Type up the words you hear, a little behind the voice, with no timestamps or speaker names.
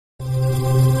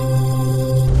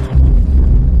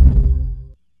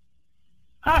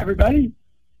Hi, everybody.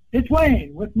 It's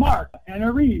Wayne with Mark and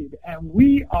Areeb, and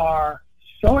we are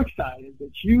so excited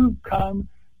that you've come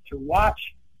to watch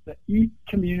the Eat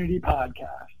Community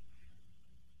podcast.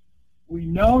 We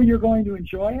know you're going to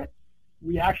enjoy it.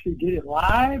 We actually did it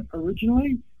live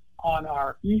originally on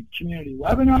our Eat Community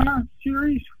webinar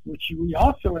series, which we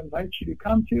also invite you to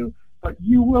come to, but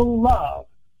you will love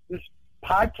this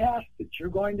podcast that you're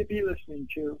going to be listening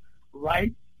to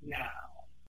right now.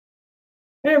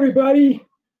 Hey everybody,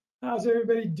 how's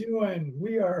everybody doing?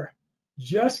 We are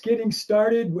just getting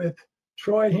started with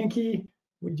Troy Hinke.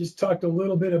 We just talked a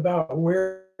little bit about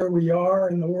where we are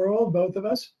in the world, both of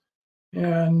us,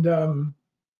 and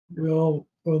we'll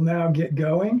now get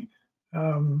going.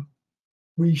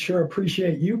 We sure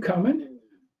appreciate you coming,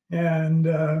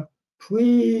 and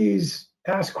please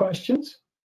ask questions.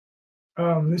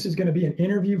 This is going to be an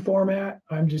interview format.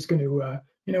 I'm just going to,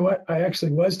 you know what? I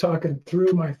actually was talking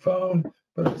through my phone,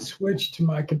 but I switched to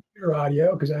my computer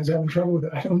audio because I was having trouble with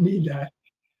it. I don't need that,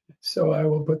 so I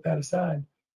will put that aside.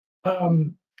 I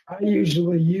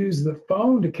usually use the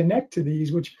phone to connect to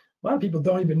these, which a lot of people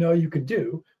don't even know you could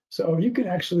do. So you can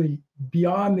actually be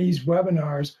on these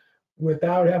webinars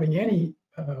without having any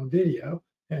video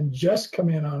and just come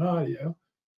in on audio.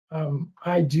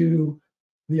 I do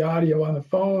the audio on the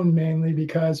phone mainly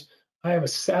because I have a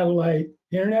satellite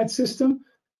internet system,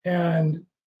 and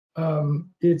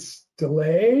it's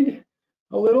delayed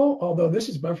a little, although this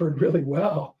is buffered really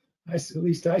well. At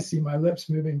least I see my lips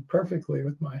moving perfectly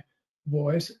with my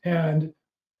voice, and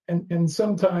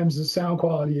sometimes the sound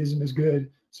quality isn't as good,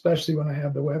 especially when I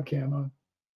have the webcam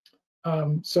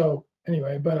on. So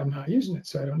anyway, but I'm not using it,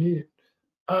 so I don't need it.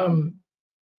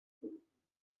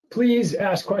 Please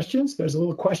ask questions. There's a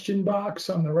little question box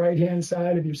on the right-hand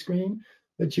side of your screen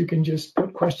that you can just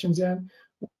put questions in.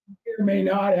 We may or may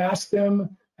not ask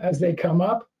them as they come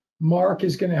up. Mark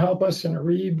is going to help us, and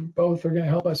Areeb both are going to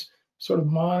help us sort of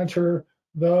monitor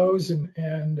those and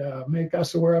make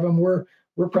us aware of them. We're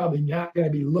probably not going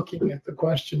to be looking at the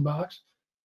question box.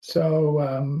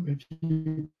 So if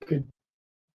you could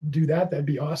do that, that'd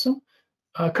be awesome.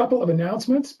 A couple of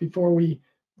announcements before we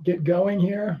get going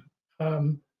here.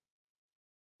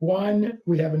 One,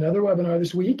 we have another webinar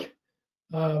this week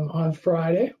on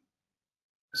Friday.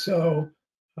 So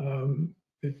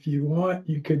if you want,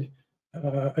 you could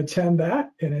attend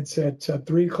that, and it's at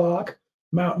 3 o'clock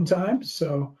Mountain Time.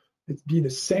 So it'd be the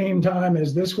same time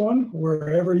as this one,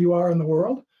 wherever you are in the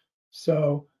world.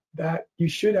 So that you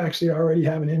should actually already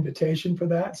have an invitation for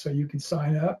that, so you can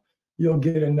sign up. You'll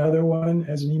get another one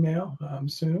as an email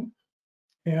soon.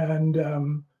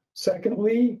 And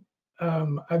secondly,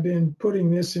 I've been putting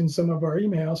this in some of our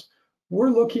emails. We're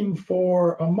looking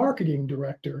for a marketing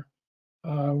director,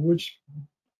 which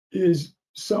is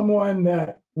someone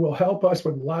that will help us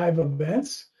with live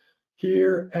events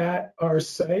here at our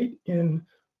site in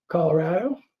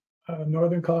Colorado,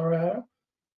 northern Colorado.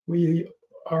 We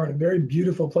are in a very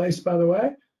beautiful place, by the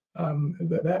way.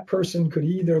 That person could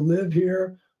either live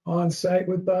here on site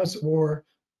with us, or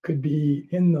could be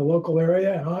in the local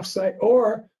area and off site,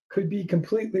 or could be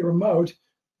completely remote.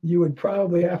 You would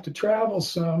probably have to travel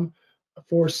some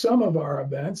for some of our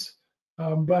events,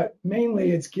 but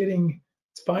mainly it's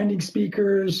finding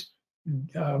speakers,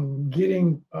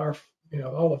 getting our,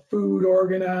 all the food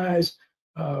organized.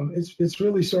 It's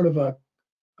really sort of a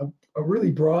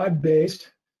really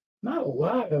broad-based, not a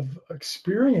lot of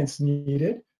experience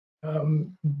needed,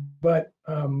 but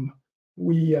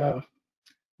we're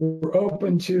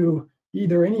open to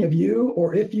either any of you,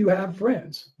 or if you have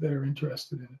friends that are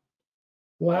interested in it.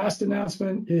 Last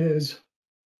announcement is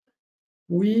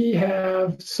we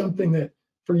have something that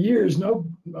for years a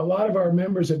lot of our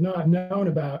members have not known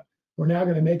about. We're now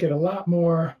going to make it a lot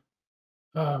more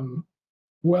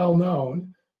well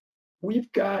known.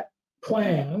 We've got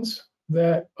plans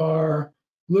that are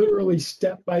literally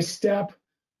step by step.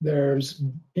 There's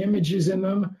images in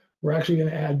them. We're actually going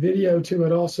to add video to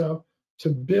it also, to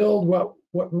build what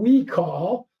we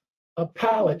call a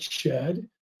pallet shed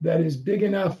that is big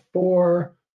enough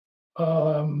for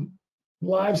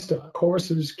livestock,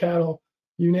 horses, cattle,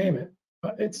 you name it.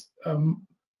 It's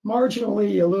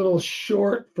marginally a little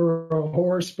short for a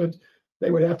horse, but they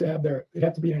would have to it'd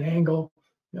have to be an angle,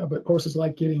 but horses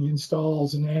like getting in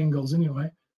stalls and angles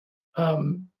anyway.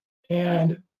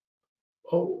 And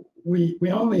we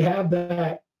only have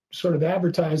that sort of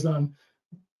advertised on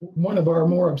one of our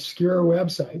more obscure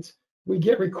websites. We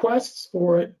get requests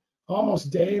for it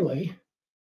almost daily,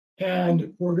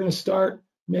 and we're going to start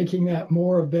making that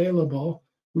more available.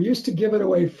 We used to give it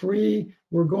away free.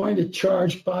 We're going to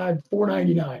charge $5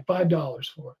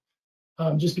 for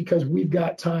it, just because we've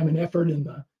got time and effort in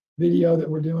the video that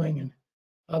we're doing,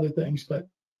 other things, but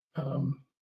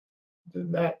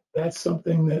that's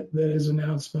something that is an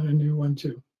announcement, a new one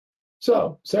too.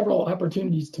 So several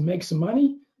opportunities to make some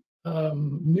money,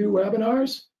 new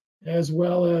webinars, as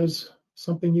well as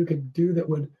something you could do that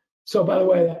would. So by the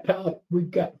way, that pallet,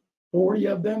 we've got 40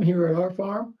 of them here at our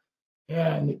farm,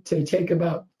 and they take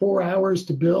about 4 hours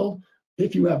to build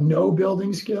if you have no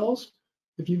building skills.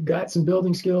 If you've got some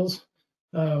building skills,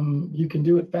 you can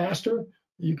do it faster.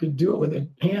 You could do it with a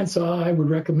handsaw. I would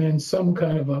recommend some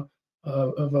kind of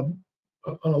an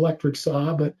electric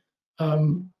saw, but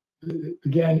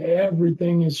again,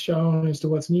 everything is shown as to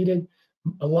what's needed.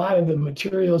 A lot of the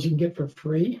materials you can get for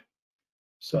free.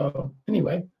 So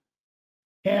anyway,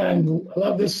 and I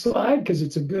love this slide because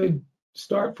it's a good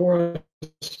start for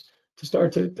us to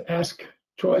start to ask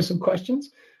Troy some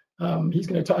questions. He's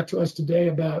going to talk to us today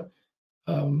about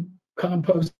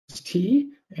compost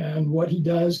tea and what he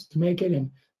does to make it,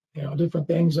 and different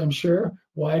things, I'm sure,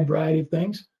 wide variety of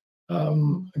things.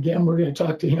 Again, we're going to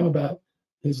talk to him about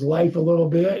his life a little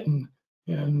bit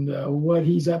and what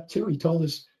he's up to. He told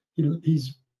us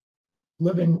he's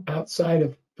living outside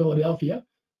of Philadelphia.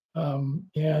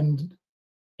 And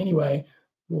anyway,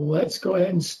 let's go ahead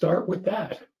and start with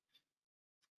that.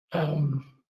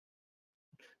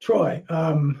 Troy,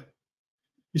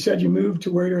 you said you moved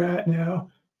to where you're at now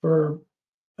for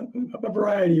a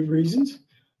variety of reasons.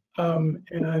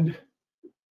 And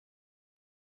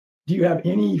do you have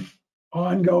any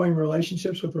ongoing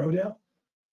relationships with Rodale?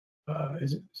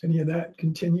 Does any of that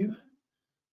continue?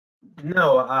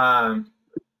 No, I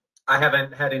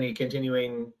haven't had any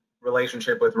continuing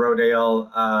relationship with Rodale.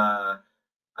 I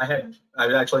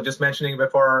was actually just mentioning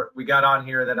before we got on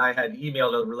here that I had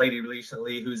emailed a lady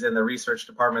recently who's in the research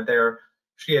department there.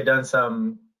 She had done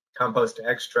some compost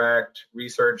extract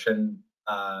research and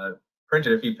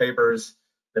printed a few papers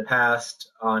in the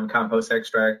past on compost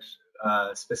extract,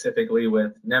 specifically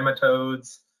with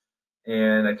nematodes,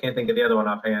 and I can't think of the other one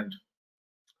offhand.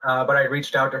 But I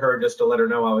reached out to her just to let her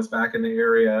know I was back in the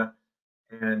area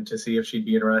and to see if she'd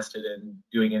be interested in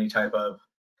doing any type of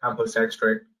compost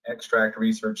extract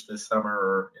research this summer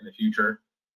or in the future.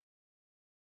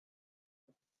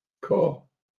 Cool.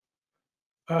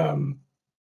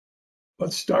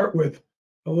 Let's start with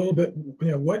a little bit,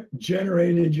 what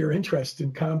generated your interest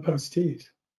in compost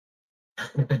teas?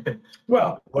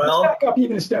 Well, let's back up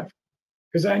even a step,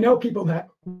 because I know people that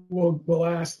will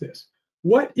ask this.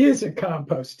 What is a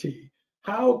compost tea?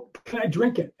 How can I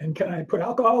drink it? And can I put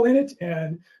alcohol in it?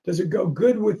 And does it go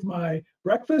good with my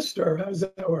breakfast, or how does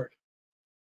that work?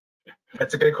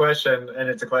 That's a good question, and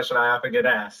it's a question I often get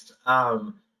asked.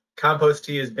 Compost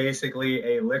tea is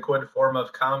basically a liquid form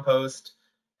of compost,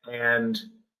 and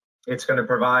it's going to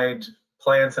provide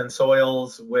plants and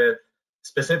soils with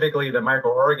specifically the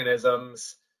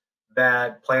microorganisms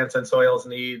that plants and soils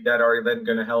need, that are then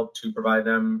going to help to provide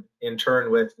them in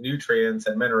turn with nutrients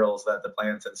and minerals that the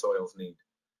plants and soils need.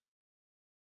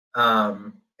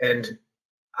 And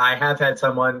I have had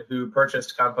someone who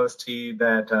purchased compost tea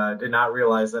that did not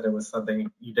realize that it was something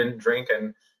you didn't drink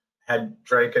and had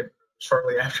drank it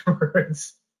shortly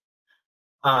afterwards.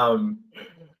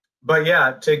 But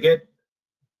yeah, to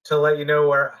let you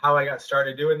know how I got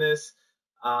started doing this,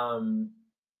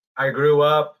 I grew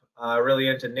up really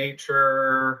into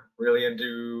nature, really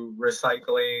into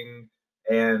recycling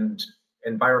and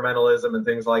environmentalism and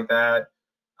things like that.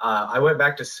 I went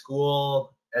back to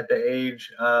school at the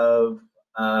age of,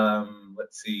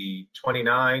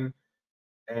 29,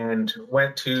 and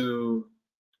went to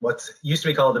what's used to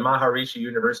be called the Maharishi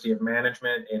University of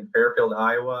Management in Fairfield,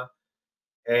 Iowa.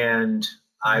 And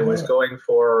I was going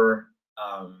for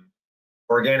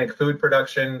organic food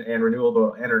production and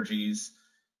renewable energies.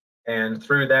 And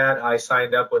through that, I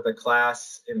signed up with a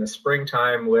class in the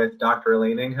springtime with Dr.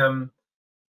 Elaine Ingham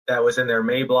that was in their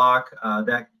May block.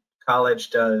 That college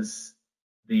does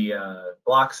the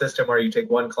block system where you take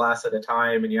one class at a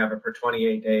time and you have it for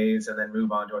 28 days and then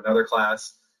move on to another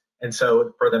class. And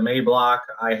so for the May block,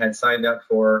 I had signed up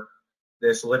for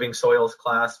this Living Soils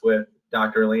class with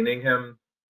Dr. Elaine Ingham,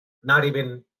 not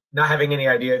having any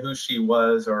idea who she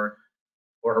was or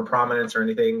her prominence or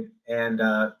anything. And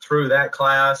through that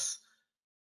class,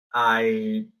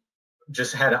 I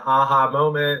just had an aha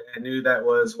moment and knew that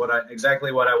was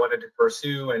exactly what I wanted to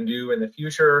pursue and do in the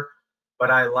future. But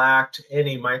I lacked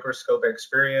any microscope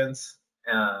experience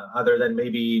other than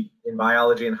maybe in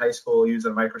biology in high school, use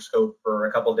a microscope for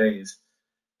a couple days.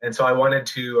 And so I wanted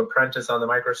to apprentice on the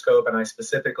microscope, and I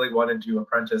specifically wanted to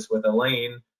apprentice with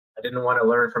Elaine. I didn't want to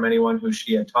learn from anyone who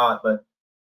she had taught, but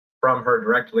from her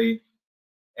directly.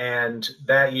 And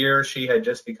that year, she had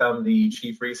just become the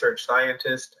chief research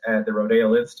scientist at the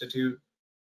Rodale Institute.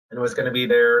 and was going to be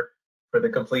there for the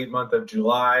complete month of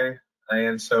July.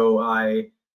 And so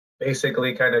I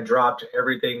basically kind of dropped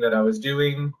everything that I was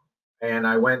doing, and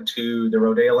I went to the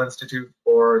Rodale Institute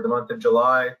for the month of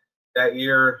July that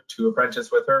year to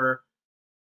apprentice with her.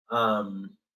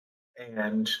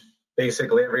 And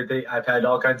basically everything, I've had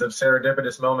all kinds of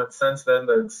serendipitous moments since then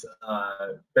that's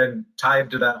been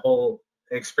tied to that whole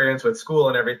experience with school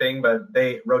and everything. But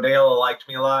Rodale liked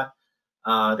me a lot.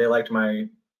 They liked my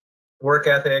work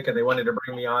ethic, and they wanted to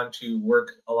bring me on to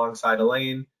work alongside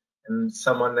Elaine. And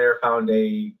someone there found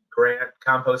a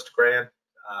compost grant,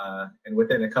 and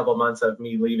within a couple months of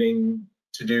me leaving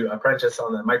to do apprentice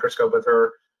on the microscope with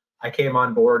her, I came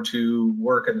on board to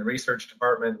work in the research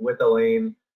department with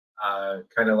Elaine,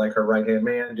 kind of like her right-hand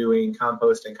man, doing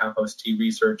compost and compost tea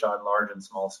research on large and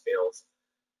small scales.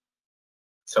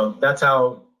 So that's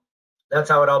how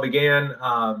it all began,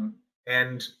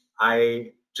 and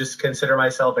I just consider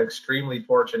myself extremely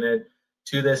fortunate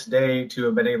to this day to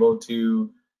have been able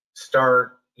to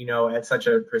start, at such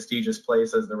a prestigious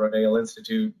place as the Rodale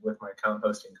Institute with my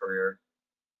composting career.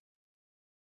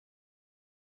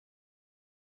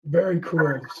 Very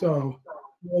cool. So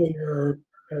earlier,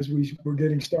 as we were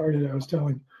getting started, I was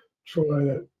telling Troy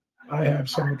that I have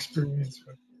some experience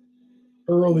with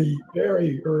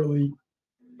very early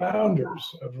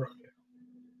founders of Rodale.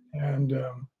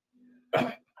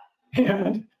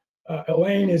 And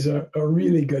Elaine is a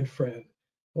really good friend.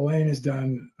 Elaine has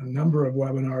done a number of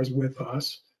webinars with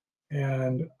us,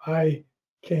 and I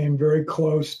came very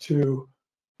close to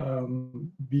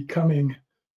becoming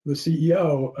the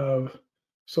CEO of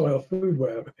Soil Food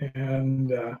Web,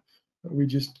 and we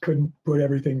just couldn't put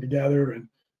everything together. And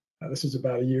this is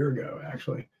about a year ago,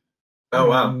 actually. Oh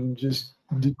wow! And just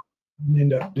didn't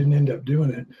end up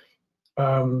doing it.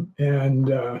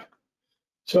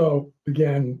 So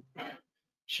again,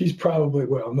 she's probably,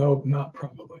 well, no, not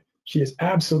probably. She is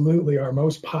absolutely our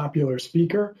most popular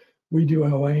speaker. We do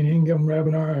an Elaine Ingham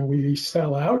webinar, and we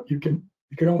sell out. You can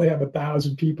only have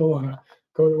 1,000 people on a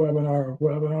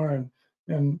GoToWebinar,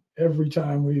 and every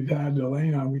time we've had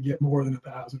Elaine on, we get more than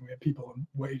 1,000. We have people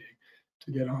waiting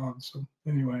to get on. So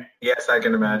anyway. Yes, I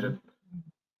can imagine.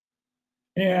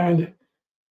 And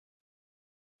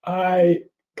I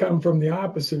come from the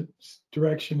opposite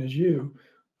direction as you.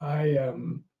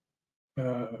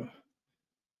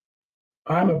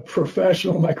 I'm a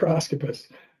professional microscopist,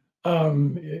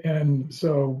 and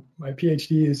so my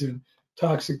PhD is in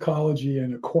toxicology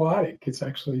and aquatic. It's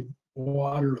actually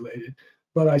water related,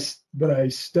 but I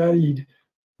studied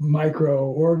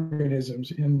microorganisms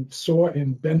in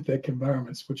benthic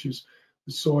environments, which is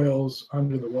the soils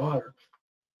under the water.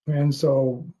 And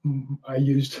so I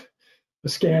used a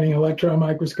scanning electron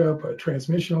microscope, a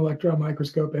transmission electron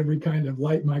microscope, every kind of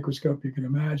light microscope you can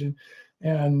imagine.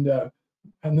 And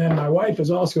then my wife is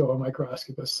also a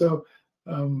microscopist. So,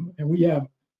 and we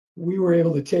were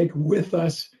able to take with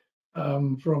us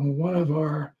from one of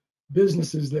our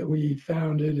businesses that we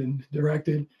founded and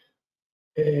directed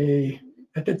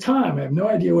at the time, I have no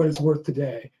idea what it's worth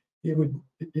today. It would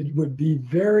be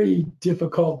very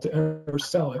difficult to ever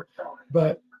sell it.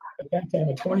 But at that time,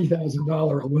 a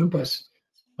 $20,000 Olympus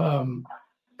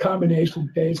combination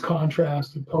phase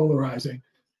contrast and polarizing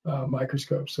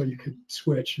microscope, so you could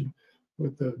switch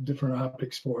with the different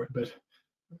optics for it. But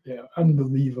yeah,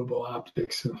 unbelievable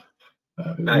optics, and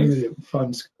nice. Really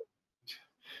fun.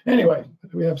 Anyway,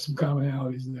 we have some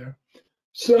commonalities there.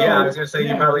 So yeah, I was going to say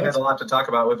you probably had a lot to talk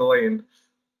about with Elaine.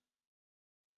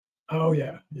 Oh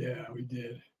yeah, we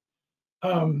did.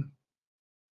 And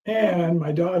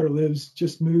my daughter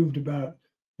just moved about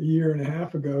a year and a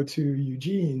half ago to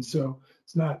Eugene, so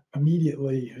it's not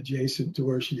immediately adjacent to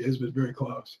where she is, but very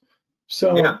close.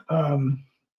 So, yeah.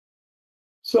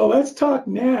 So let's talk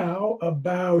now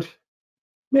about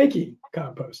making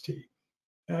compost tea,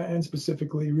 and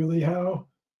specifically, really how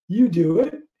you do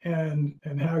it, and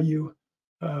how you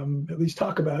at least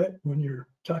talk about it when you're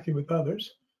talking with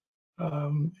others,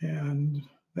 and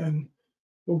then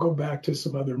we'll go back to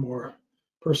some other more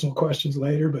personal questions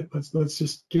later, but let's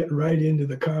just get right into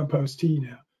the compost tea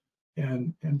now,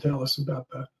 and tell us about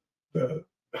the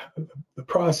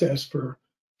process for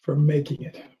making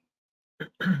it.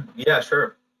 Yeah,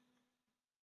 sure.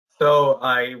 So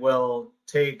I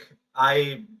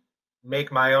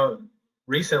make my own.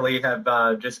 Recently,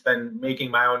 have just been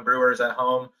making my own brewers at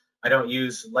home. I don't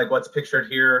use like what's pictured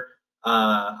here.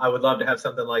 I would love to have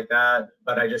something like that,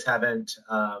 but I just haven't.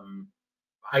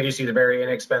 I just use a very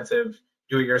inexpensive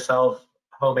do-it-yourself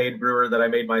homemade brewer that I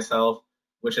made myself,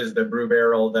 which is the brew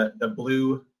barrel, the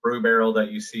blue brew barrel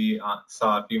that you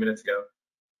saw a few minutes ago.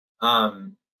 No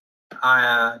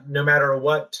matter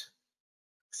what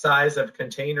size of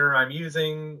container I'm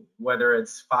using, whether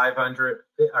it's 500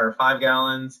 or 5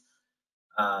 gallons,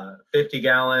 50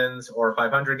 gallons, or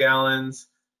 500 gallons.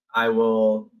 I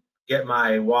will get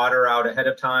my water out ahead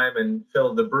of time and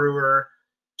fill the brewer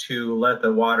to let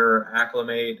the water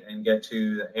acclimate and get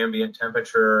to the ambient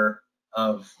temperature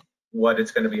of what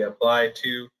it's going to be applied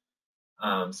to.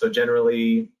 So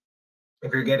generally,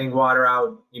 if you're getting water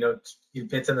out,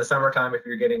 if it's in the summertime, if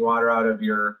you're getting water out of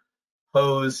your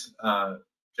hose,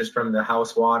 just from the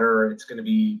house water, it's going to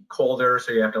be colder,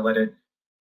 so you have to let it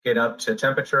get up to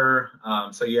temperature.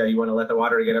 So yeah, you want to let the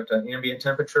water get up to ambient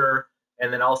temperature,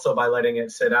 and then also by letting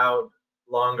it sit out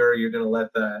longer, you're going to let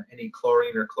any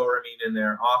chlorine or chloramine in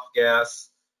there off gas.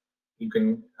 You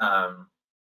can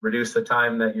reduce the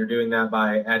time that you're doing that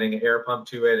by adding an air pump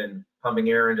to it and pumping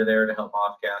air into there to help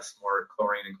off gas more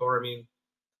chlorine and chloramine.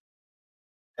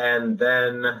 And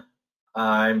then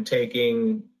I'm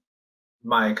taking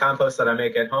my compost that I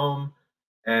make at home,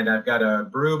 and I've got a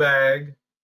brew bag,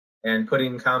 and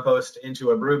putting compost into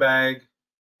a brew bag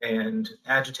and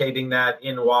agitating that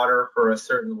in water for a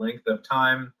certain length of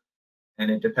time. And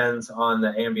it depends on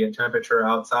the ambient temperature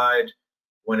outside.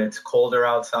 When it's colder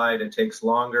outside, it takes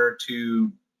longer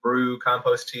to brew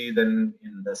compost tea than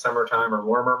in the summertime or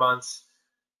warmer months.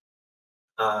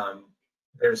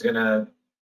 There's going to,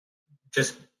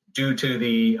 just due to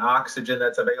the oxygen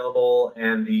that's available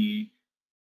and the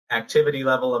activity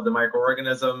level of the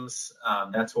microorganisms,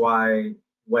 that's why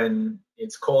when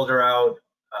it's colder out,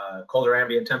 colder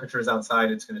ambient temperatures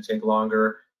outside, it's going to take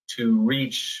longer to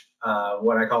reach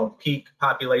what I call peak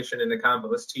population in the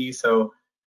compost tea. So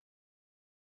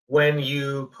when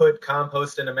you put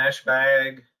compost in a mesh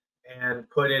bag and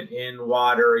put it in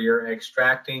water, you're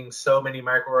extracting so many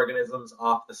microorganisms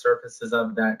off the surfaces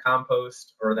of that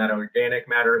compost or that organic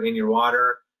matter in your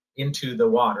water into the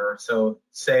water. So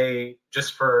say,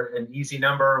 just for an easy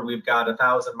number, we've got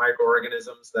 1,000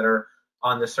 microorganisms that are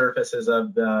on the surfaces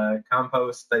of the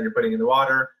compost that you're putting in the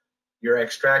water. You're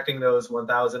extracting those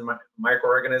 1,000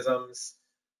 microorganisms,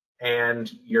 and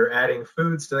you're adding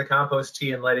foods to the compost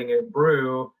tea and letting it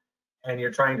brew, and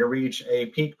you're trying to reach a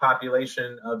peak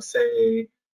population of, say,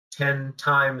 10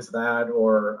 times that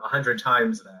or 100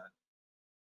 times that.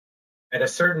 At a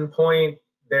certain point,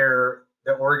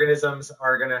 the organisms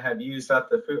are going to have used up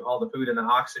the food, all the food and the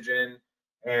oxygen,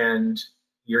 and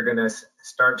you're going to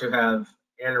start to have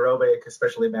anaerobic,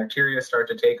 especially bacteria, start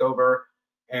to take over,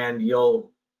 and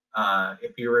you'll,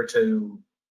 if you were to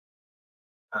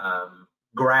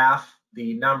graph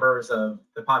the numbers of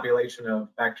the population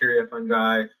of bacteria,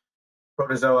 fungi,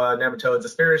 protozoa, nematodes,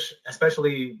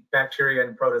 especially bacteria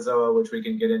and protozoa, which we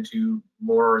can get into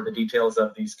more the details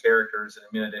of these characters in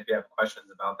a minute if you have questions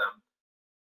about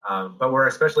them. But we're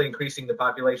especially increasing the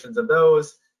populations of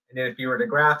those, and then if you were to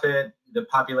graph it, the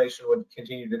population would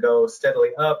continue to go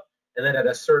steadily up, and then at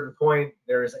a certain point,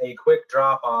 there's a quick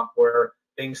drop-off where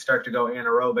things start to go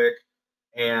anaerobic,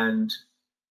 and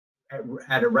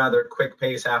at a rather quick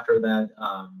pace after that,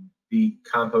 the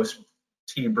compost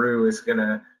tea brew is going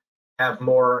to have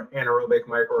more anaerobic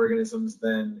microorganisms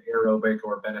than aerobic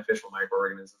or beneficial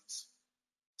microorganisms.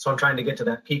 So I'm trying to get to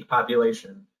that peak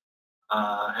population.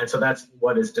 And so that's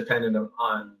what is dependent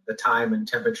on the time and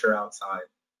temperature outside.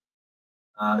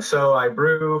 So I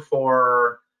brew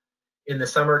for, in the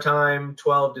summertime,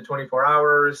 12 to 24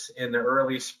 hours. In the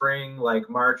early spring, like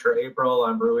March or April,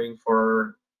 I'm brewing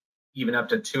for even up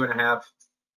to 2.5,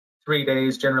 3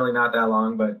 days, generally not that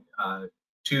long, but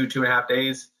 2.5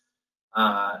 days.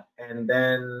 And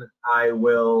then I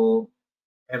will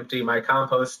empty my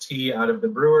compost tea out of the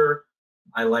brewer.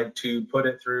 I like to put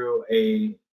it through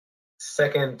a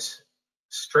second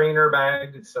strainer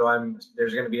bag. So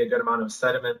there's going to be a good amount of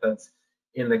sediment that's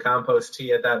in the compost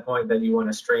tea at that point that you want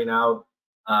to strain out.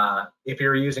 If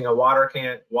you're using a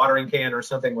watering can or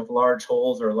something with large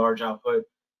holes or large output,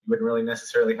 you wouldn't really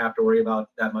necessarily have to worry about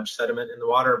that much sediment in the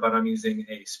water, but I'm using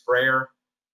a sprayer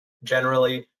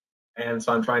generally. And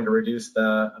so I'm trying to reduce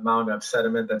the amount of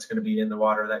sediment that's going to be in the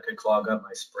water that could clog up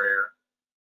my sprayer.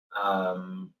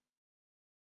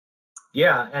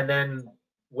 Yeah, and then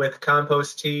with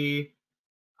compost tea,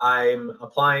 I'm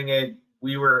applying it.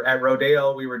 We were at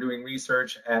Rodale, we were doing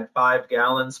research at 5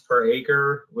 gallons per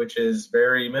acre, which is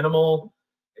very minimal.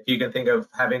 If you can think of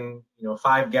having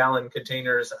 5-gallon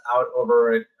containers out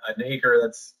over an acre,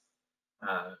 that's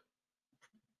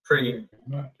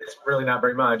it's really not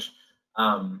very much.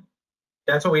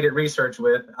 That's what we did research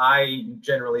with. I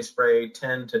generally spray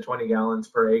 10 to 20 gallons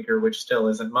per acre, which still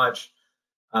isn't much.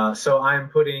 So I'm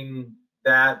putting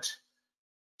that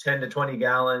 10 to 20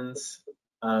 gallons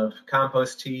of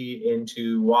compost tea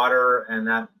into water, and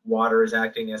that water is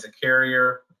acting as a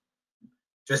carrier.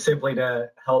 just simply to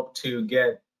help to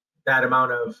get that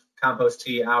amount of compost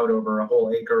tea out over a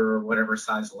whole acre or whatever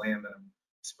size land that I'm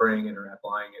spraying it or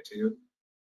applying it to.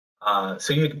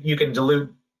 So you can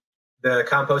dilute the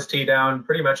compost tea down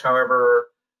pretty much however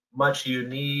much you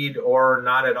need or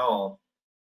not at all,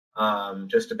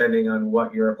 just depending on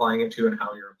what you're applying it to and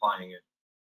how you're applying it.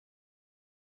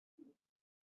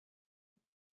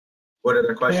 What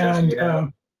other questions do you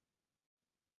have?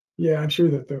 Yeah, I'm sure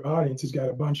that the audience has got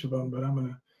a bunch of them, but I'm going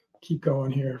to keep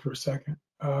going here for a second.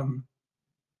 On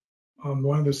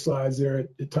one of the slides there,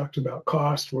 it talked about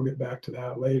cost. We'll get back to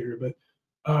that later. But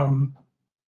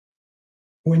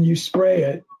when you spray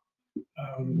it,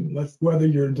 whether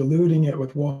you're diluting it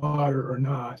with water or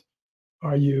not,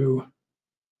 are you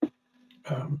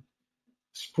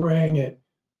spraying it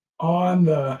on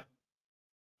the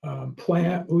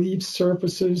plant leaf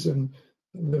surfaces and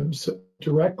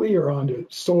directly, or onto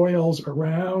soils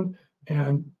around?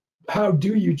 And how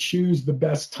do you choose the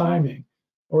best timing,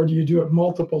 or do you do it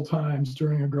multiple times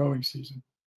during a growing season?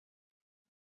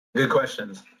 Good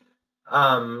questions.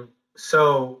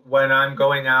 So when I'm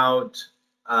going out,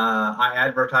 I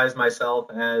advertise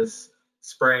myself as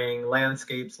spraying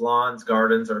landscapes, lawns,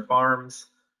 gardens, or farms.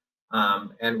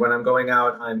 And when I'm going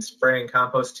out, I'm spraying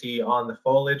compost tea on the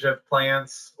foliage of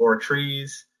plants or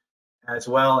trees, as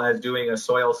well as doing a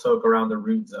soil soak around the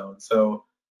root zone. So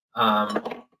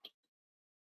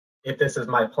if this is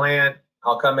my plant,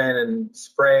 I'll come in and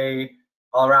spray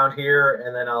all around here,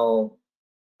 and then I'll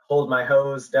hold my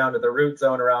hose down to the root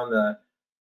zone around the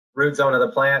root zone of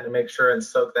the plant and make sure and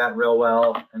soak that real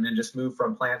well, and then just move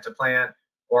from plant to plant.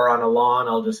 Or on a lawn,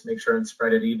 I'll just make sure and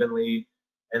spread it evenly.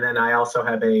 And then I also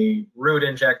have a root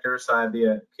injector, so I have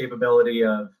the capability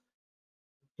of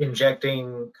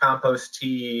injecting compost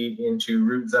tea into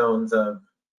root zones of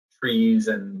trees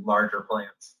and larger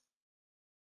plants.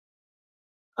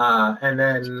 And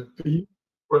then,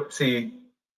 let's see,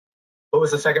 what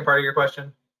was the second part of your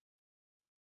question?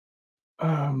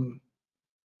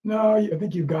 No, I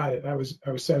think you got it. I was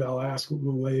said I'll ask a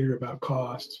little later about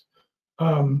costs.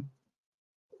 You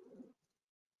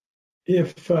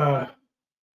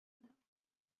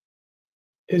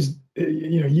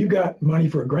got money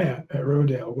for a grant at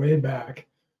Rodale way back.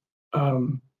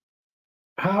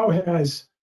 How has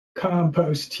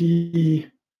compost tea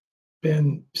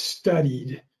been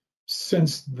studied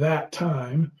since that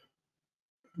time,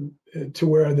 to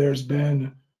where there's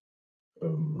been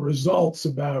results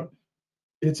about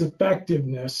its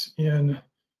effectiveness in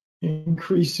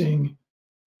increasing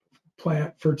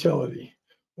plant fertility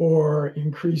or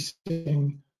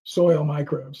increasing soil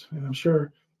microbes? And I'm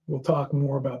sure we'll talk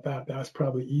more about that. That's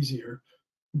probably easier.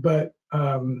 But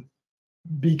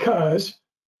because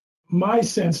my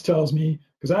sense tells me,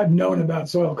 because I've known about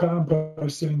soil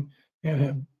composting and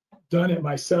have done it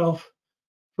myself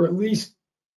for at least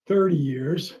 30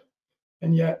 years,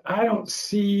 and yet I don't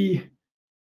see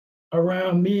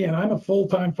around me, and I'm a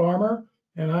full-time farmer,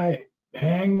 and I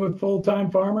hang with full-time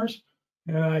farmers,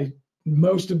 and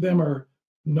most of them are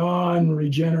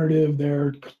non-regenerative.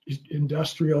 They're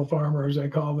industrial farmers, I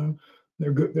call them.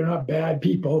 They're good. They're not bad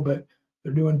people, but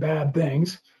they're doing bad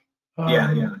things.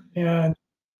 Yeah. And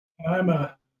I'm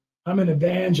an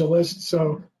evangelist,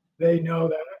 so they know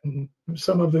that, and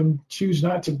some of them choose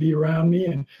not to be around me,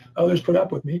 and others put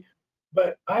up with me.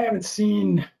 But I haven't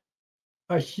seen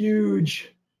a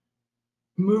huge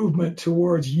movement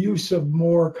towards use of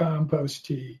more compost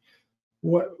tea.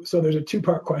 So there's a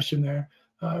two-part question there.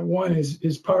 One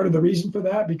is part of the reason for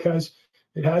that because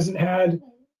it hasn't had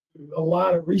a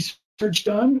lot of research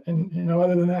done, and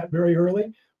other than that, very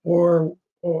early.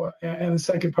 And the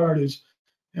second part is,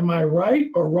 am I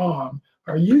right or wrong?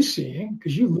 Are you seeing,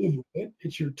 because you live with it,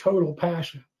 it's your total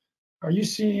passion, are you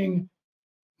seeing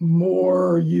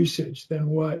more usage than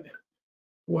what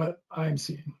I'm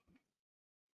seeing?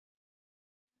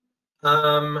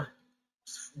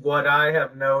 What I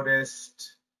have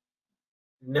noticed,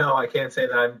 no, I can't say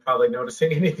that I'm probably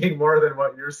noticing anything more than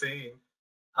what you're seeing.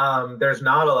 There's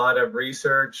not a lot of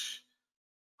research,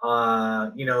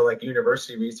 like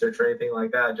university research or anything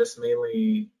like that, just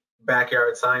mainly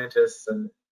backyard scientists and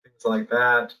things like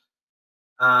that.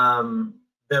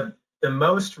 The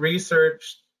most recent,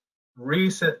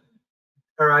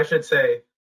 or I should say,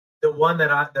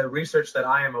 the research that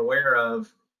I am aware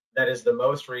of that is the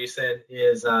most recent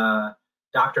is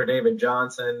Dr. David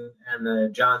Johnson and the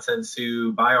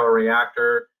Johnson-Su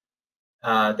bioreactor,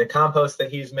 the compost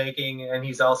that he's making, and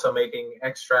he's also making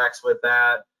extracts with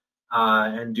that,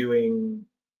 and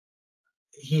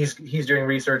he's doing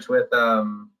research with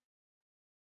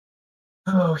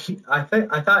Oh, I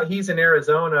thought he's in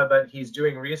Arizona, but he's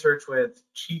doing research with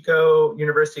Chico,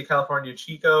 University of California,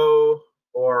 Chico,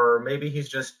 or maybe he's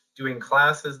just doing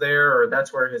classes there, or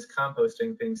that's where his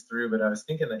composting things through. But I was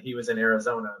thinking that he was in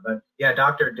Arizona. But yeah,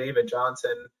 Dr. David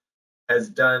Johnson has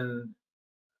done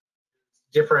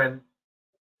different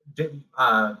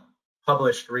uh,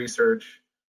 published research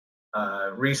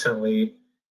recently.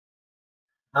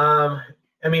 I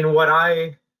mean, what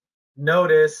I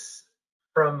notice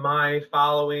from my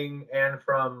following and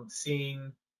from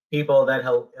seeing people that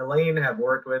Elaine have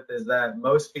worked with is that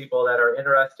most people that are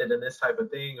interested in this type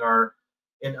of thing are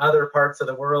in other parts of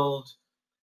the world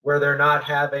where they're not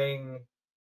having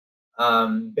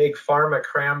big pharma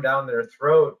cram down their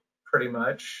throat pretty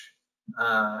much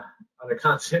on a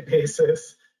constant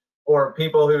basis, or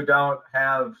people who don't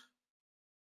have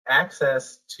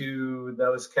access to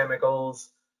those chemicals,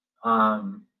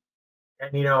 and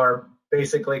are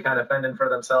basically kind of fending for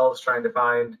themselves, trying to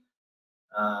find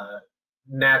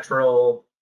natural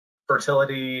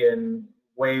fertility and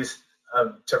ways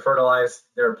to fertilize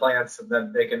their plants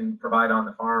that they can provide on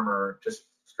the farm or just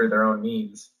for their own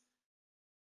needs.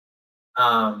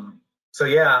 So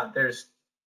yeah,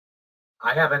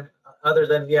 I haven't, other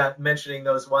than mentioning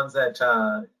those ones that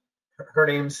her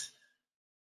name's,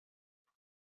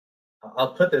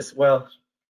 I'll put this, well,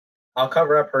 I'll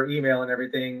cover up her email and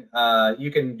everything.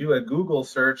 You can do a Google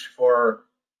search for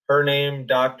her name,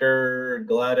 Dr.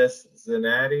 Gladys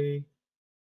Zanatti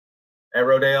at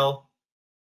Rodale.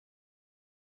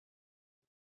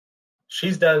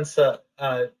 She's done so.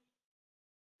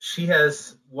 She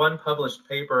has one published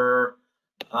paper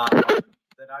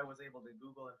that I was able to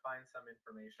Google and find some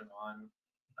information on.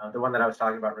 The one that I was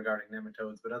talking about regarding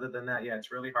nematodes. But other than that,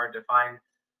 it's really hard to find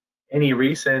any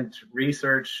recent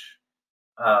research.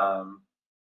 On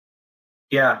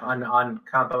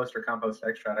compost or compost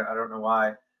extract. I don't know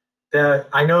why.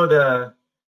 I know the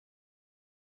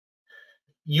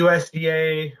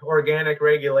USDA organic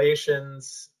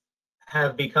regulations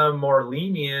have become more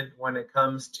lenient when it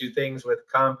comes to things with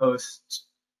compost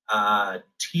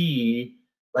tea.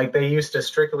 Like they used to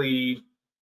strictly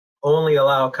only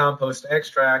allow compost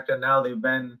extract, and now they've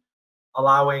been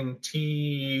allowing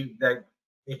tea that,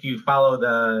 if you follow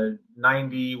the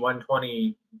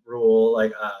 90-120 rule,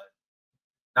 like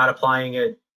not applying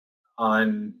it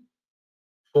on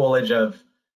foliage of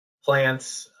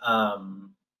plants,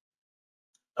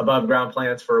 above ground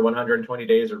plants for 120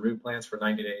 days or root plants for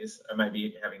 90 days. I might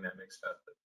be having that mixed up.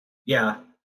 But yeah.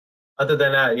 Other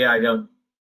than that, I don't.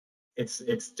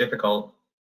 It's difficult.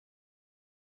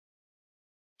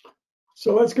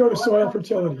 So let's go to soil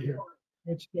fertility here,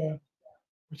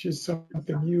 which is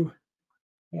something you,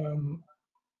 when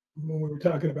we were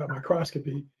talking about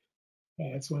microscopy,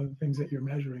 it's one of the things that you're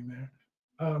measuring there.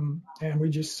 And we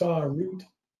just saw a root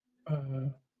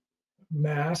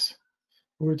mass,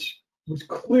 which was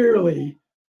clearly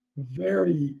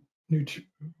very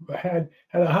had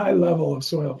a high level of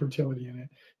soil fertility in it.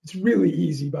 It's really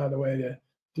easy, by the way, to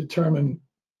determine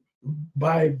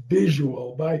by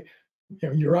visual, by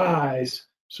your eyes,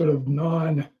 sort of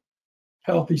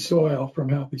non-healthy soil from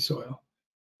healthy soil.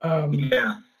 I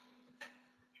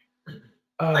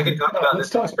can talk about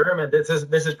this experiment. This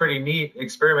is pretty neat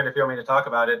experiment if you want me to talk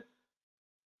about it.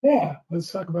 Yeah, let's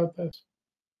talk about this.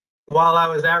 While I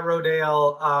was at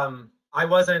Rodale, I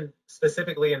wasn't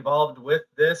specifically involved with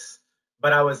this,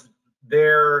 but I was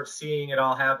there seeing it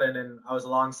all happen, and I was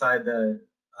alongside the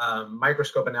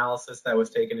microscope analysis that was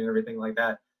taken and everything like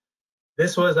that.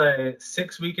 This was a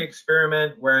 6-week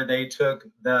experiment where they took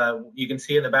you can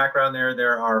see in the background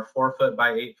there are 4 foot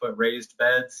by 8 foot raised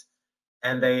beds,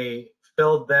 and they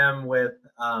filled them with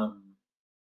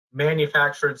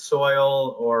manufactured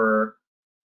soil, or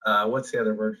what's the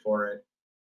other word for it?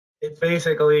 It's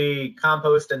basically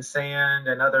compost and sand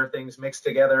and other things mixed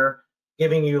together,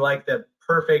 giving you like the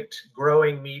perfect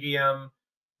growing medium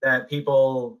that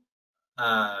people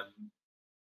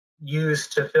use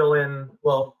to fill in,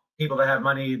 well, people that have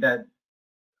money that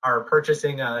are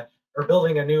purchasing or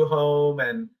building a new home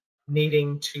and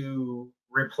needing to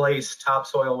replace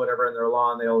topsoil, whatever, in their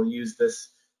lawn, they'll use this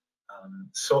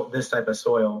this type of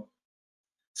soil.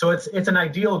 So it's an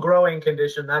ideal growing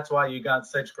condition. That's why you got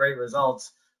such great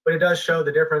results. But it does show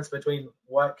the difference between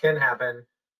what can happen.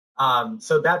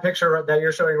 So that picture that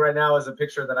you're showing right now is a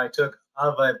picture that I took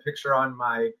of a picture on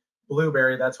my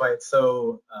blueberry. That's why it's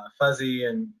so fuzzy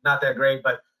and not that great.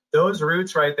 But those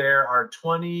roots right there are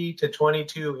 20 to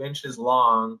 22 inches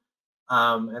long.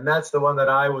 And that's the one that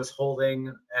I was holding.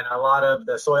 And a lot of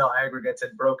the soil aggregates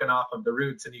had broken off of the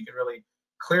roots, and you can really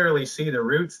clearly see the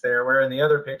roots there. Where in the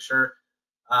other picture,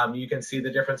 you can see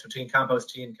the difference between compost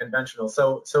tea and conventional.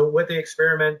 So with the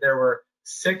experiment, there were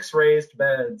 6 raised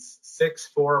beds,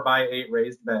 6 4x8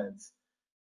 raised beds,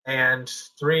 and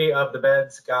 3 of the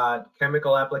beds got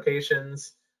chemical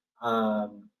applications. I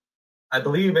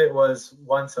believe it was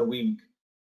once a week,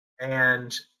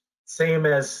 and same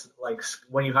as like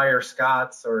when you hire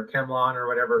Scott's or Chemlon or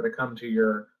whatever to come to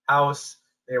your house,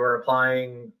 they were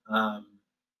applying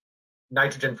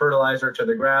nitrogen fertilizer to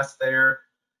the grass there.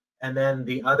 And then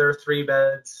the other 3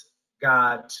 beds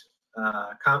got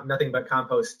nothing but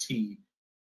compost tea.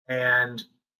 And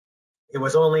it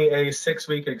was only a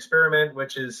 6-week experiment,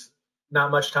 which is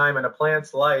not much time in a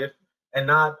plant's life and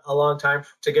not a long time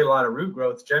to get a lot of root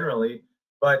growth generally.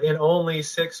 But in only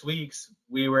 6 weeks,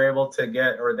 we were able to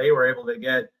get, or they were able to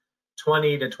get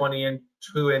 20 to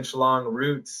 22-inch long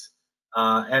roots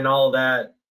and all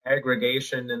that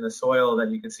aggregation in the soil that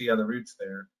you can see on the roots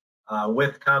there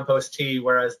with compost tea,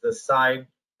 whereas the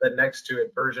next to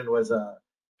it version was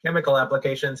chemical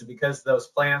applications. Because those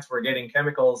plants were getting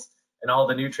chemicals and all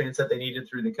the nutrients that they needed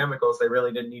through the chemicals, they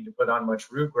really didn't need to put on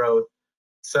much root growth.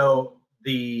 So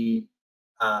the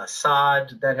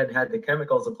sod that had the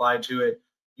chemicals applied to it,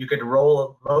 you could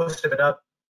roll most of it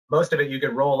you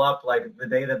could roll up like the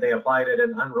day that they applied it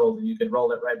and unrolled it. You could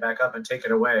roll it right back up and take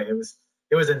it away.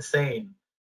 It was insane.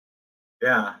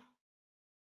 Yeah.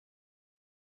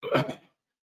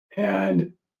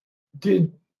 And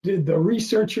did the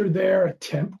researcher there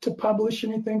attempt to publish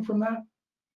anything from that?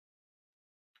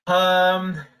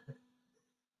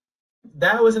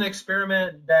 That was an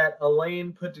experiment that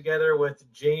Elaine put together with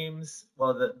James,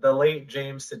 well, the late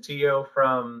James Satillo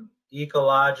from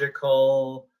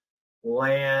Ecological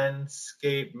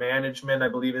Landscape Management, I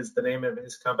believe is the name of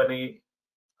his company,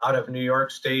 out of New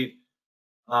York State.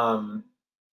 And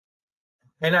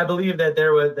I believe that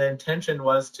the intention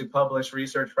was to publish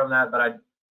research from that, but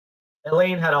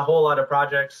Elaine had a whole lot of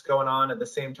projects going on at the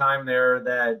same time there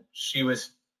that she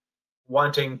was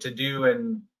wanting to do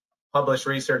and publish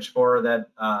research for, that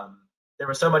there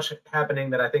was so much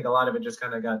happening that I think a lot of it just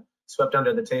kind of got swept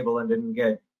under the table and didn't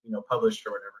get published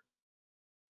or whatever.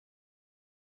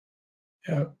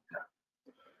 Yeah.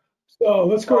 So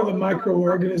let's go to the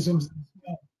microorganisms.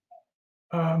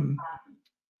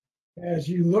 As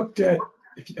you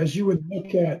would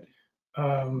look at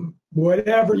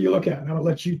whatever you look at, and I'll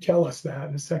let you tell us that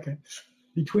in a second,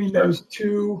 between those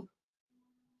 2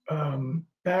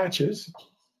 batches,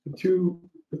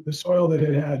 the soil that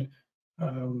had it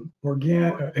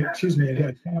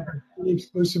had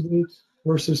exclusively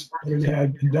versus it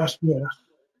had industrial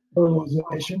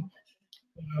fertilization.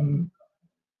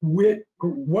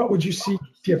 What would you see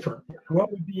different?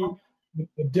 What would be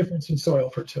the difference in soil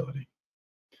fertility?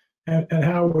 And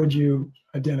how would you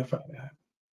identify that?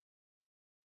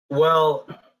 Well,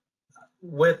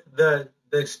 with the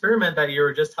experiment that you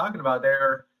were just talking about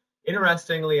there,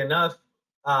 interestingly enough,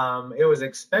 it was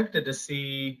expected to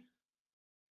see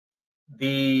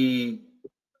the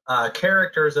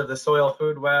characters of the soil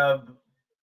food web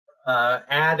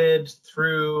added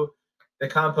through the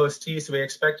compost tea. So we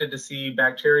expected to see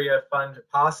bacteria,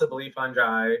 possibly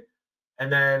fungi,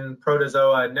 and then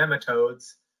protozoa and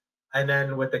nematodes. And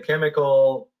then with the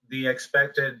chemical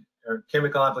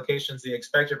applications, the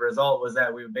expected result was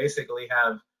that we would basically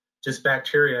have just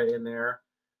bacteria in there.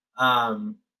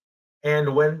 And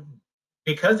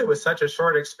because it was such a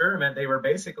short experiment, they were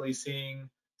basically seeing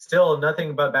still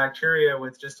nothing but bacteria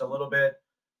with just a little bit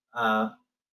of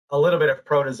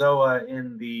protozoa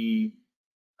in the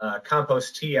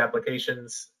compost tea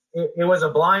applications. It was a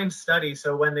blind study,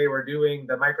 so when they were doing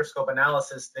the microscope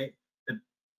analysis,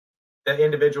 the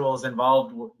individuals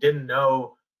involved didn't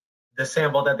know the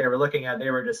sample that they were looking at.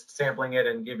 They were just sampling it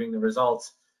and giving the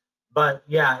results. But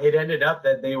yeah, it ended up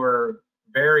that they were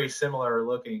very similar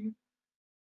looking.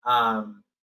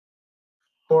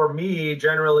 For me,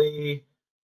 generally,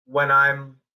 when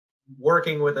I'm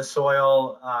working with a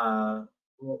soil,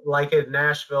 like in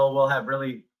Nashville, we'll have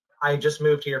I just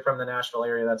moved here from the Nashville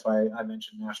area. That's why I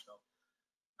mentioned Nashville.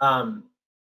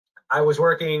 I was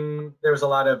working, there was a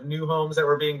lot of new homes that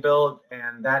were being built,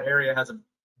 and that area has a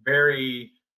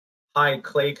very high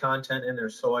clay content in their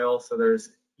soil. So there's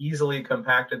easily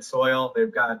compacted soil.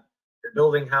 They're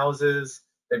building houses.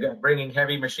 They're bringing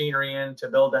heavy machinery in to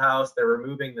build the house. They're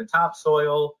removing the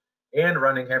topsoil and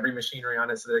running heavy machinery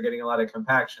on it. So they're getting a lot of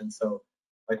compaction. So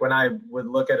like when I would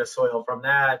look at a soil from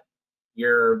that,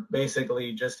 you're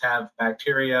basically just have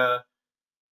bacteria,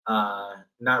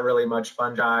 not really much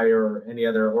fungi or any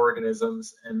other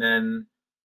organisms. And then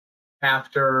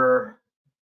after,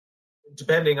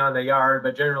 depending on the yard,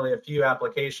 but generally a few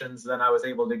applications, then I was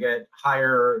able to get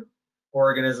higher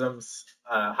organisms,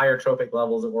 higher trophic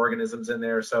levels of organisms in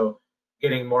there. So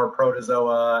getting more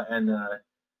protozoa and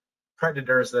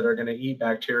predators that are going to eat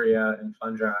bacteria and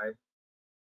fungi.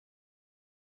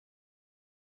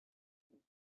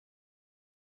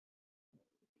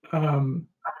 When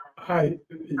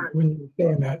you were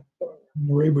saying that,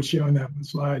 Marie was showing that one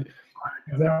slide,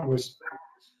 that was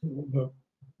the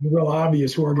real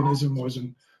obvious organism was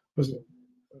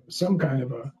some kind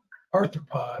of a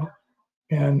arthropod,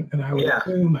 and I would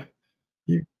assume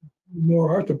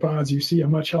more arthropods, you see a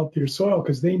much healthier soil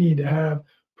because they need to have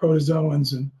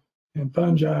protozoans and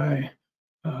fungi,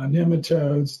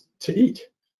 nematodes to eat.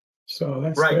 So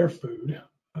that's their food.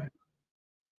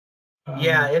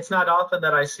 Yeah, it's not often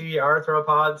that I see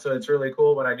arthropods, so it's really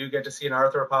cool when I do get to see an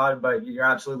arthropod, but you're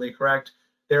absolutely correct.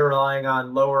 They're relying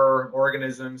on lower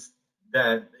organisms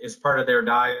that is part of their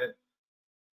diet.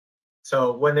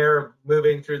 So when they're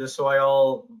moving through the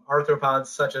soil, arthropods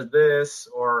such as this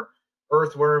or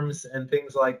earthworms and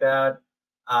things like that,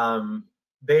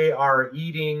 they are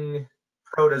eating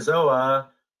protozoa,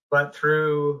 but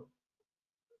through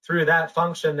that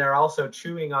function, they're also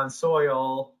chewing on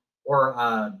soil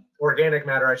or organic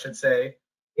matter, I should say,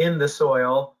 in the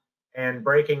soil and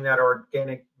breaking that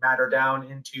organic matter down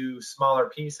into smaller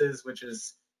pieces, which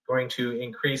is going to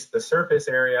increase the surface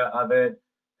area of it,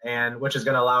 and which is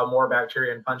going to allow more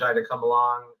bacteria and fungi to come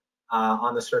along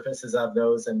on the surfaces of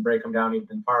those and break them down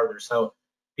even farther. So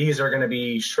these are going to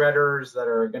be shredders that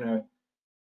are going to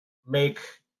make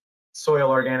soil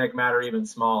organic matter even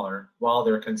smaller while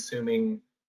they're consuming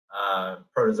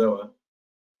protozoa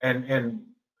and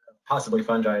possibly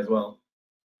fungi as well.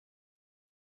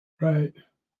 Right.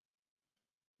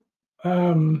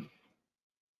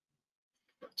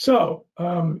 So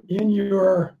in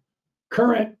your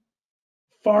current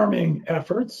farming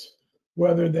efforts,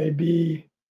 whether they be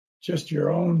just your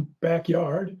own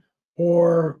backyard,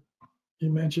 or you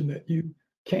mentioned that you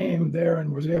came there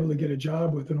and was able to get a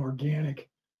job with an organic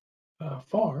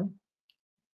farm,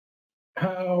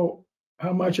 how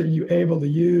much are you able to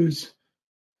use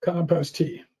compost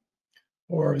tea?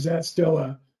 Or is that still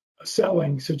a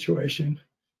selling situation,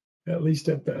 at least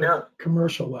at the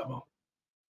commercial level?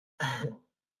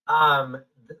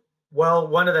 Well,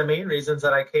 one of the main reasons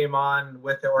that I came on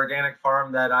with the organic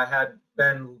farm that I had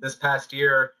been this past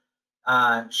year,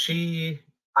 I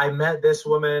met this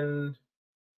woman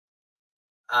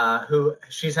who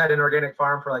she's had an organic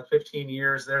farm for like 15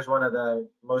 years. There's one of the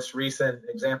most recent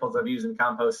examples of using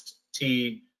compost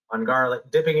tea on garlic,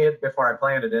 dipping it before I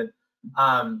planted it.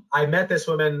 I met this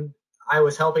woman. I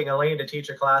was helping Elaine to teach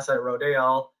a class at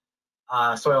Rodale,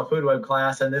 soil food web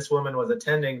class, and this woman was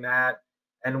attending that.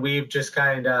 And we've just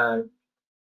kind of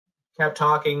kept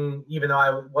talking, even though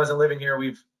I wasn't living here.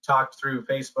 We've talked through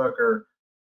Facebook or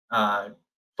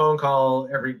phone call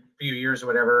every few years or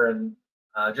whatever, and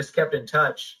just kept in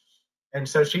touch. And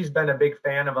so she's been a big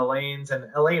fan of Elaine's, and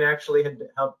Elaine actually had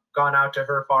gone out to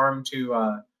her farm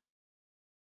to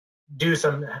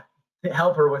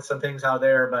help her with some things out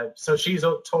there. But so she's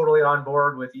totally on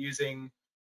board with using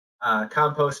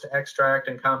compost extract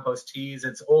and compost teas.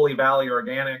 It's Ole Valley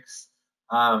Organics.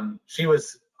 She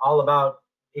was all about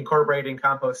incorporating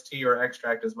compost tea or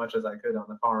extract as much as I could on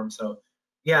the farm. So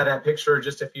yeah, that picture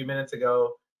just a few minutes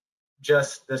ago,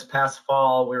 just this past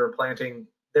fall, we were planting.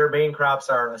 Their main crops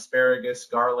are asparagus,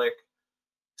 garlic,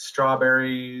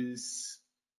 strawberries.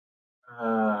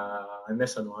 I'm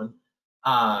missing one.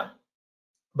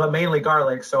 But mainly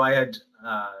garlic. So I had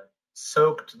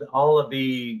soaked all of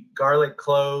the garlic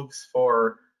cloves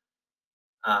for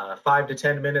 5 to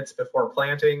 10 minutes before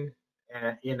planting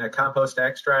in a compost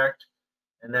extract,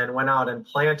 and then went out and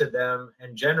planted them.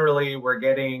 And generally we're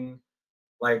getting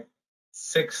like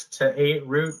 6 to 8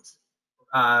 roots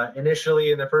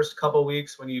initially in the first couple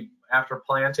weeks after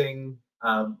planting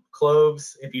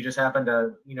cloves. If you just happen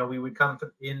to, we would come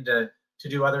in to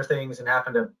do other things and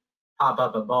happen to pop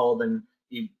up a bulb, and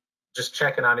you just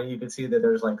checking on it, you can see that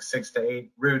there's like 6 to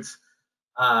 8 roots.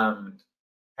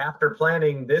 After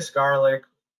planting this garlic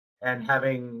and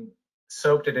having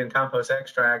soaked it in compost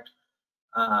extract,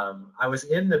 I was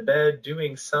in the bed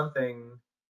doing something.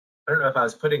 I don't know if I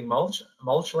was putting mulch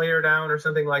layer down or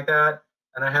something like that,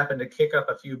 and I happened to kick up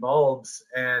a few bulbs,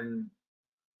 and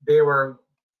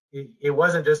it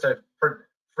wasn't just a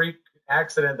freak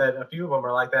accident that a few of them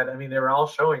were like that. I mean, they were all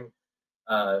showing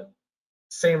the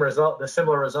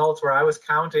similar results, where I was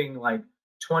counting like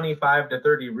 25 to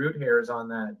 30 root hairs on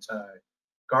that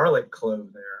garlic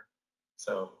clove there.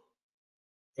 So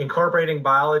incorporating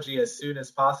biology as soon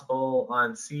as possible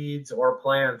on seeds or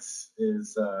plants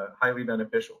is highly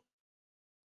beneficial.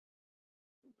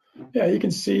 Yeah, you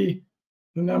can see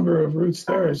the number of roots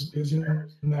there is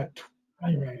in that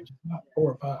 20 range, not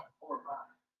 4 or 5.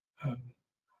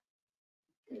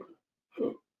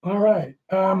 All right.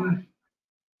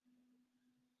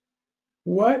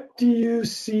 What do you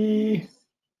see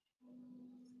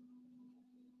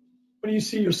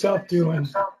yourself doing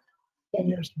 10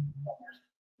 years from now?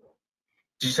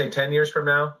 Did you say 10 years from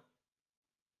now?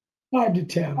 5 to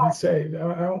 10, let's say. I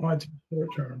don't want it to be short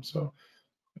term, so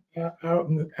out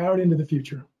into the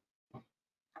future.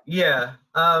 Yeah.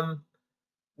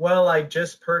 Well, I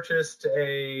just purchased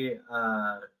a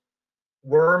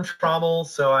worm trommel,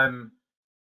 so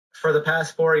for the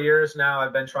past 4 years now,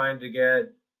 I've been trying to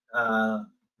get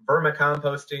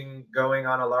vermicomposting going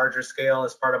on a larger scale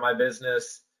as part of my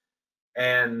business.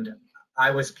 And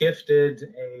I was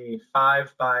gifted a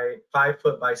 5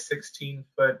 foot by 16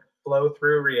 foot flow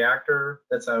through reactor.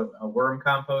 That's a worm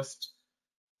compost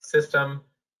system.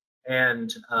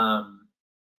 And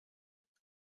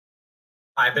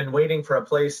I've been waiting for a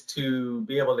place to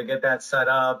be able to get that set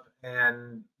up,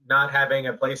 and not having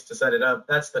a place to set it up.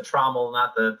 That's the trommel,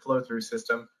 not the flow through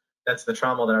system. That's the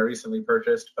trommel that I recently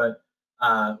purchased. But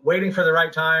waiting for the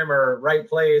right time or right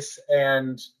place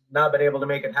and not been able to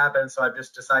make it happen. So I've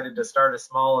just decided to start as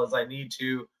small as I need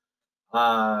to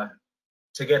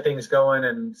get things going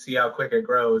and see how quick it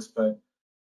grows. But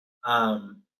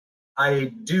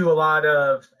I do a lot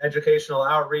of educational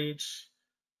outreach.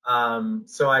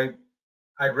 So I'd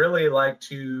really like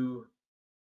to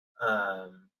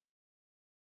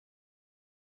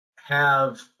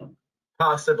have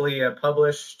possibly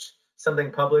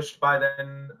something published by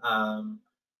then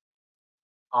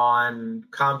on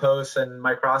compost and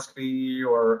microscopy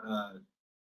or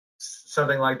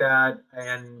something like that,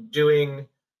 and doing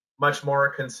much more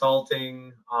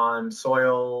consulting on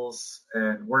soils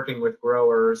and working with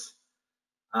growers.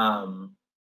 But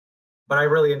I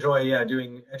really enjoy,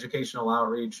 doing educational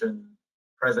outreach and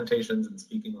presentations and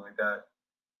speaking like that.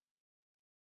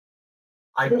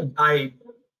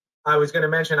 I was going to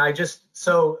mention,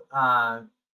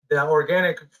 the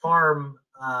organic farm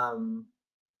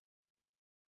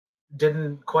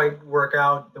didn't quite work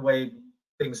out the way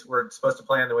things were supposed to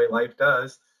plan, the way life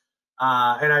does.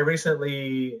 And I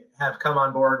recently have come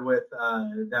on board with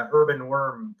the Urban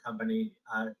Worm Company.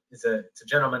 It's a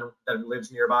gentleman that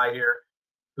lives nearby here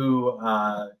who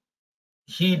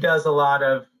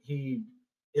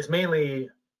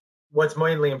what's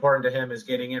mainly important to him is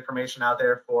getting information out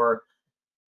there for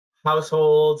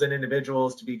households and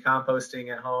individuals to be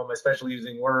composting at home, especially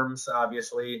using worms,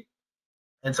 obviously.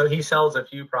 And so he sells a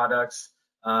few products.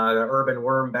 The Urban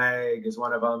Worm Bag is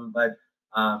one of them, but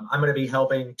I'm going to be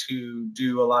helping to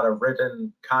do a lot of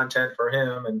written content for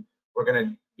him, and we're going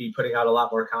to be putting out a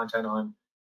lot more content on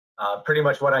pretty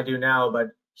much what I do now, but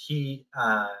he's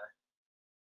a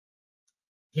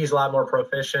lot more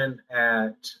proficient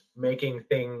at making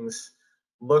things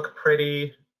look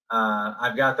pretty.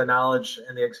 I've got the knowledge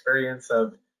and the experience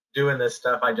of doing this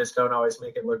stuff. I just don't always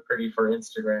make it look pretty for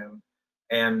Instagram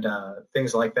and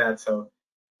things like that. So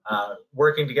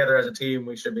working together as a team,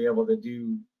 we should be able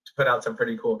to put out some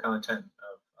pretty cool content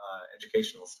of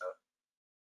educational stuff.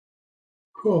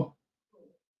 Cool.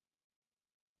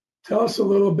 Tell us a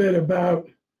little bit about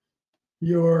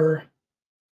your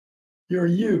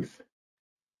youth.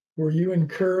 Were you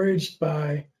encouraged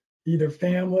by either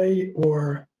family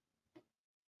or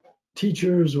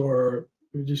teachers or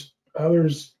just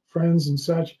others, friends and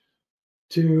such,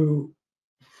 to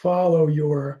follow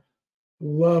your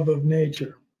love of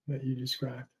nature that you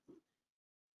described?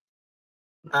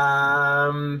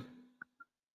 My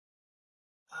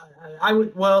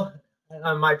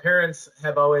parents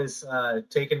have always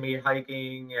taken me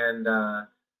hiking, and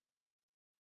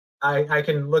I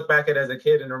can look back at it as a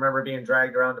kid and remember being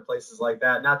dragged around to places like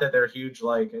that. Not that they're huge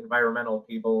like environmental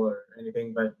people or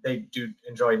anything, but they do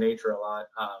enjoy nature a lot.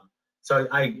 So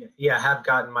I have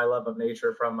gotten my love of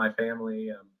nature from my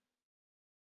family.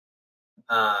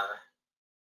 And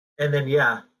then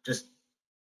just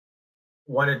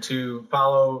wanted to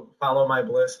follow my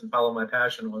bliss and follow my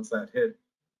passion once that hit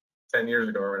 10 years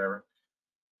ago or whatever.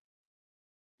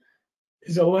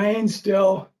 Is Elaine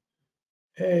still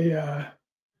a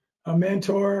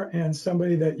mentor and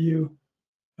somebody that you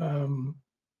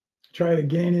try to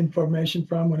gain information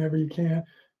from whenever you can?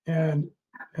 And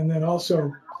then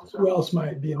also, who else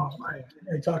might be involved?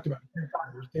 I talked about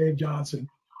there's Dave Johnson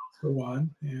for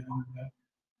one, and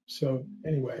so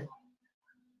anyway,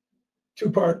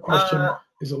 two-part question: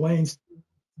 is Elaine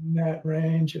in that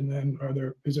range, and then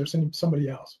is there somebody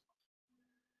else?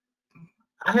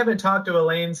 I haven't talked to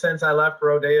Elaine since I left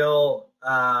Rodale.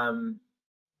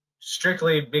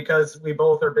 strictly because we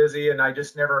both are busy, and I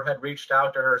just never had reached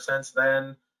out to her since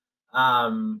then.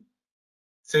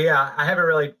 So yeah, I haven't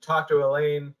really talked to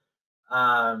Elaine.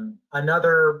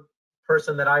 Another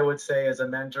person that I would say is a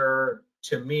mentor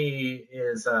to me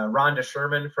is Rhonda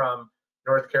Sherman from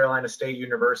North Carolina State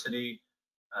University.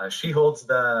 She holds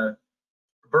the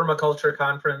Permaculture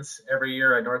Conference every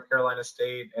year at North Carolina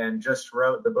State, and just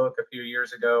wrote the book a few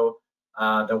years ago,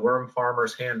 The Worm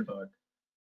Farmer's Handbook.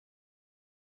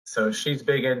 So she's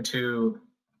big into,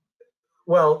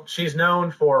 well, she's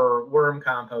known for worm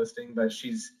composting, but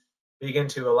she's big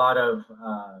into a lot of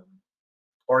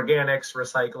organics,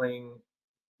 recycling,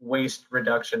 waste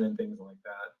reduction, and things like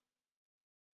that.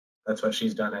 That's what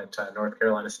she's done at North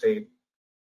Carolina State.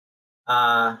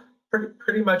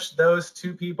 Pretty much those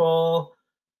two people.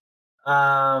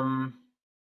 I'm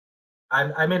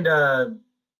into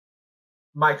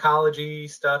mycology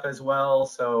stuff as well,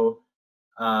 so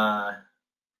I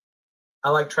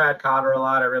like Trad Cotter a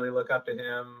lot. I really look up to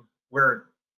him.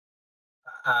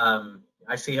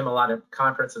 I see him a lot at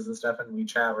conferences and stuff, and we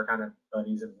chat. We're kind of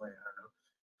buddies in a way. I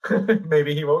don't know.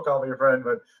 Maybe he won't call me a friend,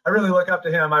 but I really look up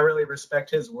to him. I really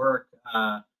respect his work.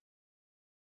 Paul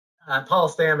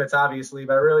Stamets, obviously,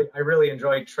 but I really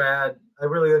enjoy Trad. I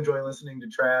really enjoy listening to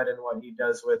Trad and what he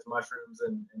does with mushrooms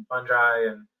and fungi,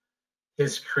 and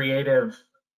his creative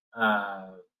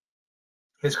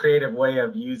way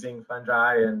of using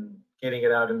fungi and getting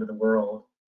it out into the world.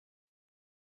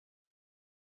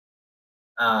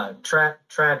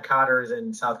 Trad Cotter's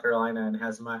in South Carolina and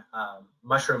has my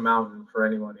Mushroom Mountain for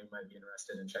anyone who might be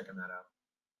interested in checking that out.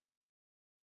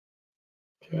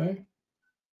 Okay.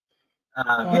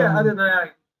 Yeah, other than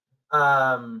that,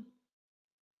 I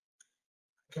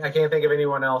can't think of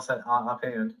anyone else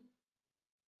offhand.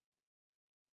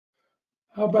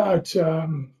 How about a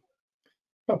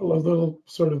couple of little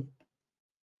sort of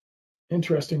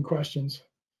interesting questions?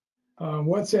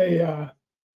 What's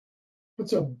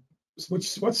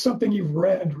something you've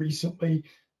read recently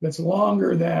that's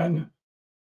longer than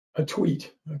a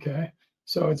tweet? Okay,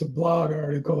 so it's a blog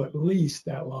article at least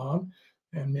that long,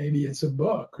 and maybe it's a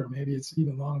book, or maybe it's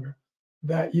even longer,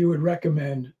 that you would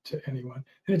recommend to anyone.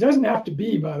 And it doesn't have to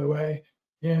be, by the way,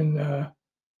 in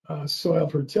soil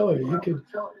fertility.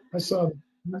 I saw a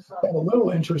little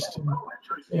interest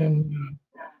in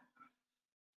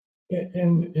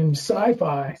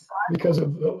sci-fi because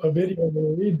of a video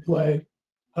that Reed played.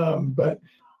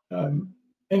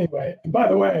 Anyway, by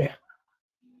the way,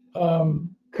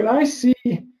 could I see,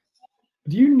 do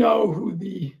you know who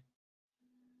the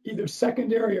either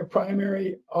secondary or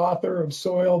primary author of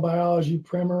Soil Biology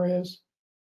Primer is?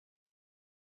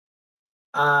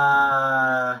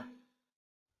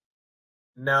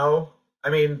 No. I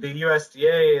mean, the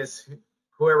USDA is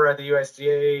whoever at the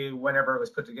USDA, whenever it was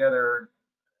put together.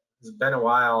 It's been a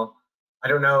while. I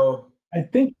don't know. I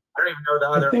don't even know the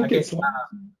other. I think it's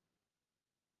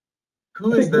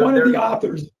who is one of the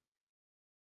authors?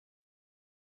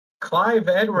 Clive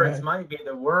Edwards might be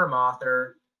the worm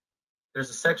author. There's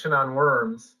a section on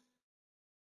worms,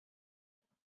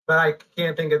 but I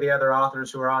can't think of the other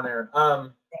authors who are on there.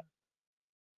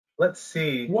 Let's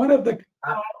see. One of the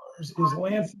authors is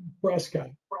Lance Prescott,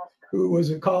 who was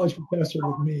a college professor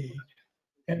with me,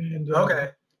 and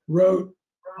wrote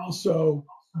also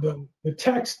the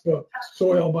textbook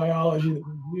Soil Biology that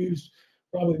we use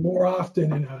probably more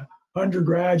often in an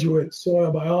undergraduate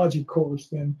soil biology course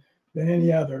than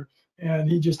any other. And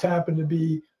he just happened to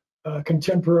be a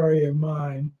contemporary of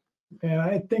mine. And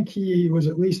I think he was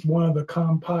at least one of the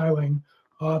compiling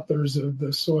authors of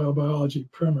the Soil Biology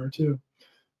Primer too.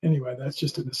 Anyway, that's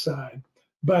just an aside.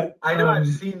 But I know I've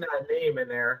seen that name in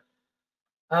there.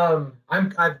 I've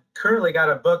currently got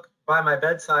a book by my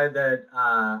bedside that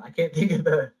I can't think of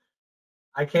the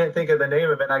name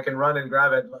of it. I can run and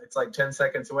grab it. It's like 10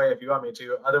 seconds away if you want me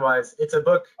to. Otherwise, it's a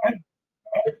book.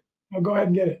 I'll go ahead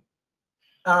and get it.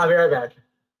 I'll be right back.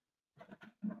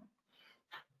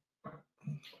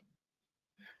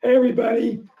 Hey,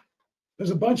 everybody. There's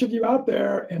a bunch of you out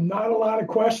there and not a lot of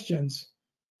questions.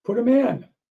 Put them in.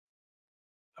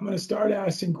 I'm going to start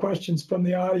asking questions from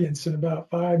the audience in about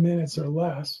 5 minutes or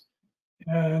less.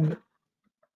 And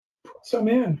put some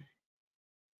in.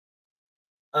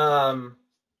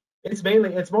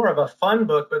 It's more of a fun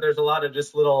book, but there's a lot of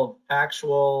just little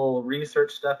factual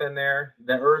research stuff in there.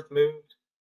 The Earth moved.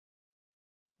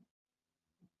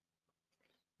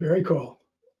 Very cool.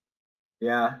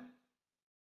 Yeah.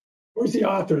 Where's the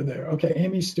author there? Okay,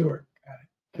 Amy Stewart. Got it.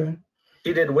 Okay.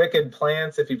 She did Wicked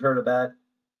Plants, if you've heard of that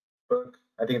book.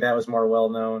 I think that was more well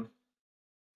known.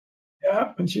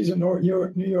 Yeah, and she's a New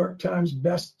York Times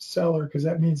bestseller, because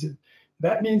that means it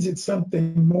that means it's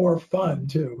something more fun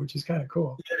too, which is kind of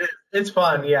cool. It's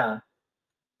fun, yeah.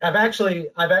 I've actually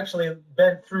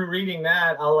been through reading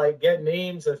that. I'll like get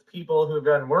names of people who've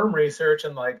done worm research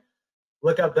and like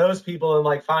look up those people and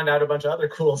like find out a bunch of other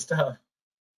cool stuff.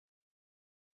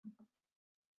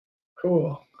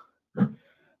 Cool.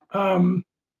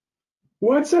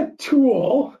 What's a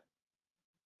tool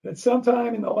that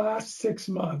sometime in the last 6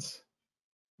 months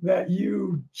that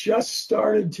you just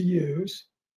started to use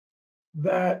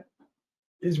that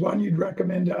is one you'd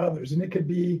recommend to others? And it could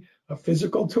be a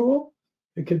physical tool,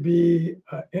 it could be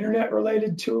an internet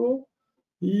related tool,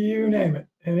 you name it.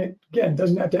 And it, again,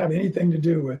 doesn't have to have anything to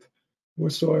do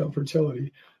with soil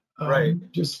fertility. Right.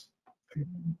 Just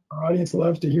our audience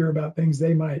loves to hear about things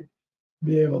they might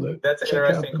be able to That's an check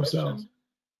interesting out themselves. question.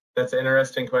 That's an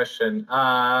interesting question.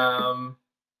 I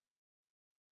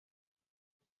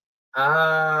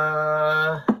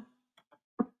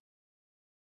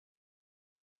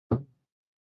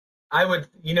would,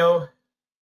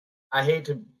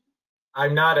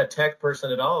 I'm not a tech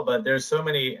person at all, but there's so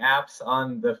many apps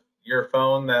on your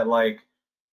phone that like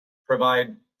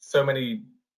provide so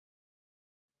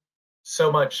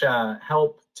much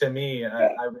help to me.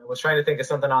 I was trying to think of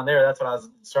something on there. That's what I was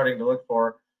starting to look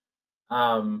for.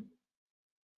 I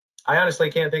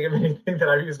honestly can't think of anything that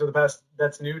I've used in the past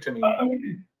that's new to me.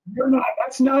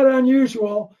 That's not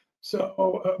unusual. So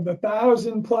of the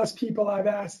 1,000+ people I've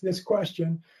asked this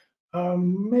question,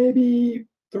 maybe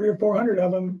 300 or 400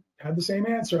 of them had the same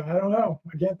answer. I don't know.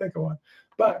 I can't think of one.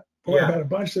 But boy, I've had a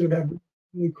bunch that have had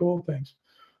really cool things.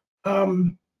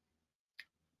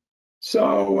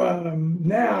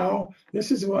 Now,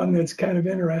 this is one that's kind of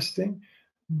interesting,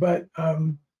 but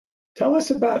tell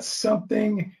us about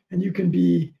something, and you can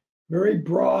be very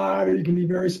broad or you can be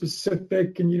very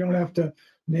specific, and you don't have to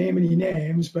name any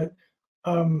names, but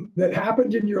that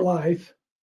happened in your life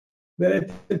that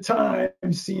at the time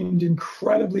seemed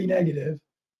incredibly negative,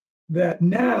 that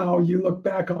now you look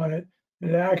back on it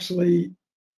and it actually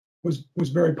was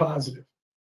very positive.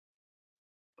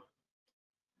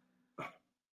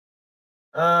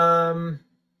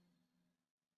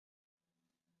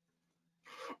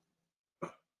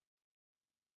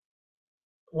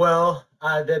 Well,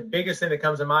 the biggest thing that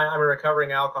comes to mind, I'm a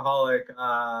recovering alcoholic,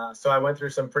 so I went through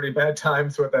some pretty bad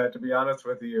times with that, to be honest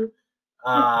with you.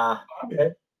 I'm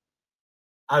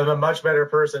a much better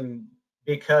person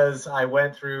because I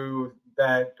went through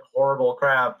that horrible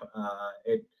crap.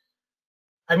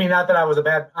 Not that I was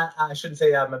I shouldn't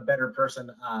say I'm a better person.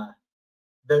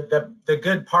 The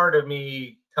good part of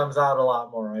me comes out a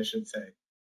lot more, I should say.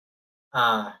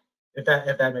 If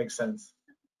that makes sense.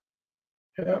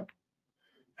 Yeah,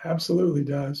 absolutely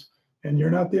does. And you're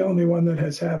not the only one that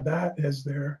has had that as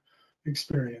their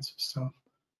experience. So,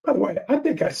 by the way, I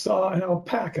think I saw an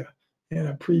alpaca in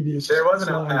a previous. There was an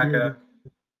alpaca. Here.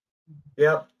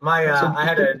 Yep. I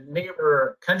had a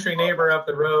country neighbor up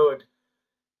the road.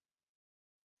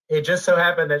 It just so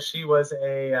happened that she was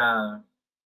a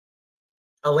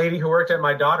lady who worked at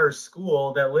my daughter's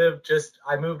school that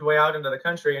I moved way out into the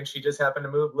country, and she just happened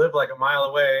to live like a mile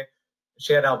away.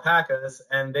 She had alpacas,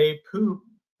 and they poop.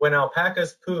 When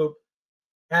alpacas poop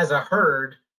as a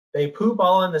herd, they poop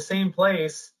all in the same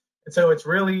place. And so it's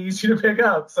really easy to pick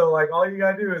up. So like all you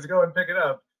got to do is go and pick it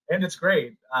up. And it's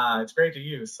great. It's great to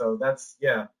use. So that's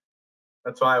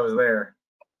why I was there.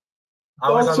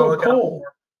 I was on the lookout cold,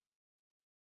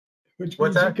 which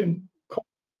means you can,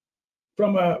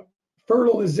 from a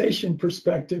fertilization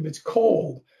perspective, it's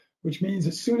cold, which means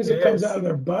as soon as it comes out of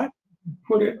their butt,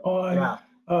 put it on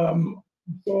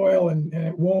soil and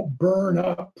it won't burn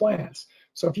up plants.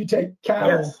 So if you take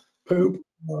cattle poop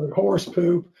or horse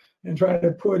poop and try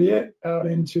to put it out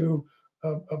into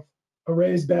a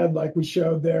raised bed like we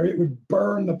showed there, it would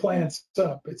burn the plants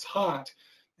up. It's hot,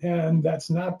 and that's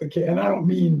not the case. And I don't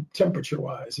mean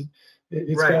temperature-wise.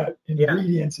 It's got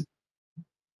ingredients,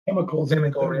 chemicals,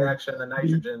 chemical reaction, the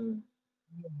nitrogen.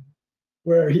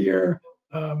 Where here,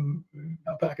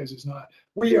 alpacas is not.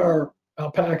 We are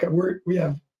alpaca. We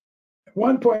have at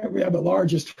one point we have the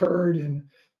largest herd in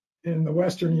the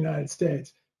western United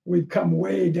States. We've come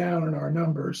way down in our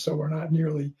numbers, so we're not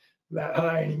nearly that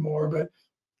high anymore. But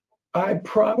I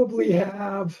probably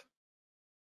have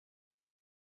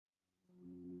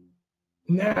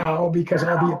now, because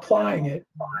I'll be applying it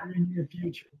in the near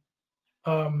future,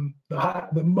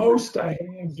 the most I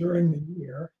have during the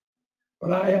year.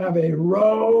 But I have a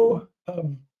row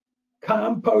of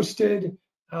composted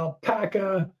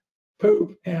alpaca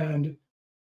poop and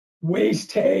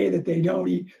waste hay that they don't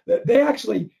eat. They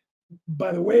actually,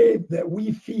 by the way that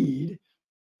we feed,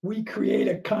 we create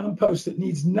a compost that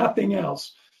needs nothing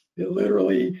else. It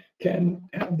literally can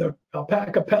have the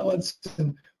alpaca pellets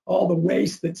and all the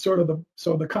waste that so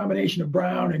the combination of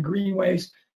brown and green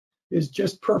waste is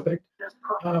just perfect.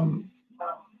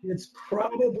 It's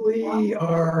probably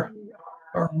our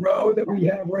row that we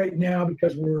have right now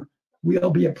because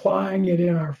we'll be applying it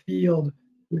in our field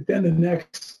within the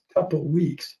next couple of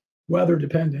weeks, weather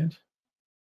dependent.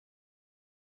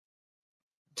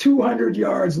 200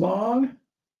 yards long,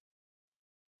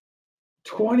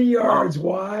 20 yards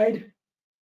wide,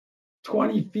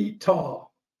 20 feet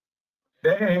tall.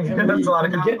 Dang, that's a lot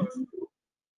of compost.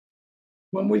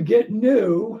 When we get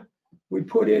new, we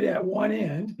put it at one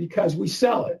end because we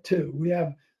sell it too. We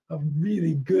have a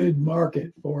really good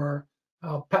market for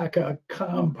alpaca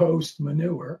compost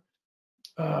manure.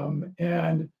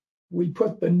 And we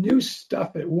put the new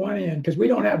stuff at one end because we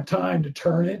don't have time to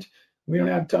turn it. We don't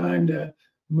have time to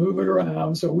move it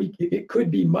around. So it could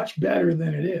be much better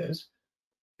than it is.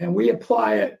 And we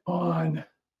apply it on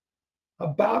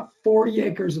about 40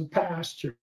 acres of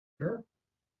pasture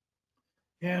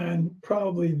and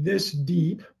probably this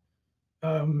deep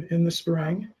in the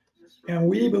spring. And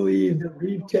we believe that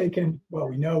we've taken, well,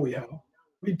 we know we have,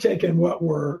 we've taken what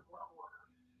were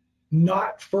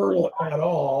not fertile at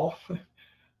all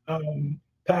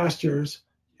pastures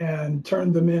and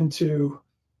turned them into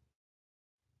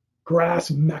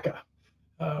grass mecca.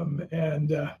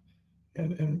 And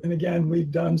again,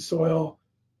 we've done soil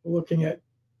looking at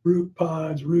root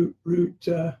pods, by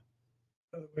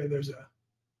the way, there's a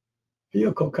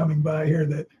vehicle coming by here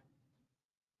that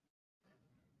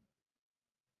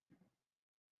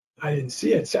I didn't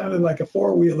see. It sounded like a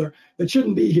four-wheeler that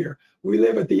shouldn't be here. We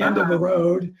live at the end of the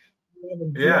road.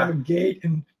 We have a gate,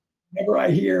 and whenever I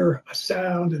hear a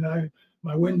sound, and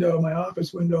my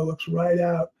office window looks right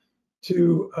out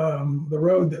to the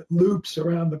road that loops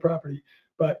around the property.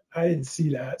 But I didn't see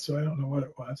that, so I don't know what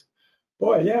it was.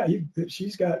 Boy, yeah,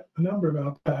 she's got a number of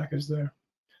alpacas there.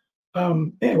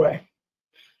 Anyway,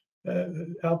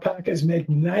 alpacas make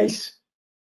nice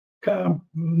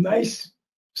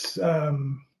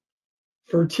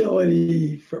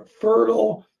fertility,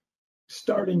 fertile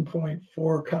starting point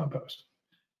for compost.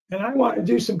 And I want to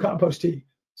do some compost tea.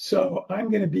 So I'm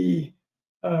going to be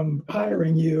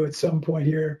hiring you at some point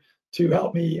here to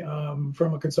help me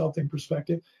from a consulting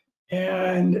perspective.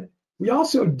 And we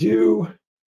also do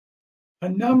a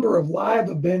number of live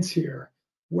events here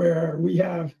where we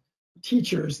have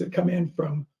teachers that come in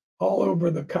from all over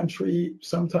the country,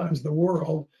 sometimes the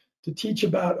world, to teach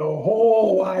about a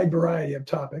whole wide variety of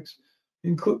topics,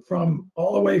 include from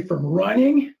all the way from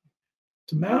running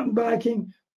to mountain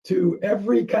biking to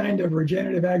every kind of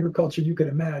regenerative agriculture you could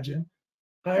imagine.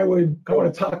 I want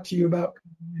to talk to you about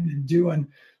doing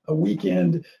a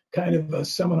weekend kind of a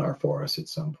seminar for us at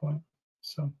some point.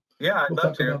 So yeah, I'd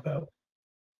love to. About that.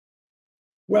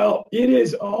 Well, it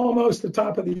is almost the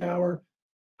top of the hour.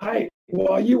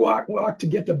 While you walk to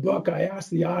get the book, I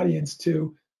asked the audience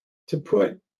to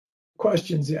put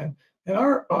questions in, and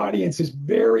our audience is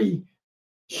very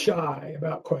shy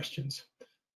about questions.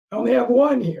 I only have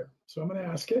one here, so I'm going to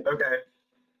ask it. Okay.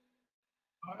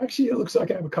 Actually, it looks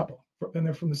like I have a couple, and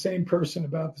they're from the same person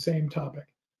about the same topic.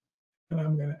 And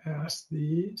I'm going to ask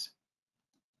these.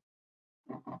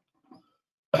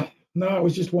 No, it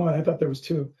was just one. I thought there was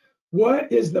two.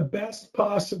 What is the best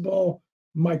possible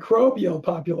microbial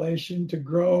population to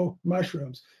grow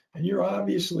mushrooms? And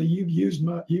you've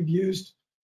used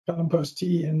compost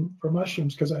tea for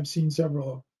mushrooms because I've seen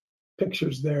several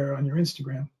pictures there on your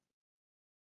Instagram.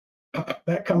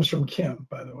 That comes from Kim,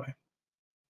 by the way.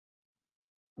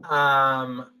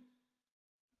 I'm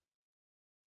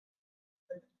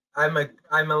a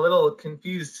little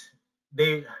confused.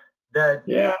 I don't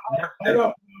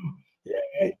know.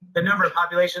 Yeah, the number of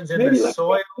populations in the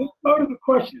soil. Let's go to the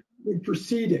question we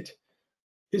preceded.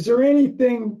 Is there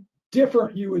anything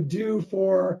different you would do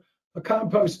for a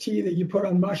compost tea that you put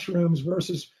on mushrooms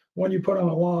versus one you put on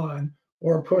a lawn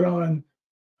or put on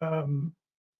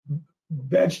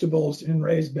vegetables in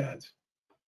raised beds?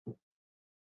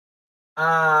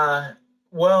 Well,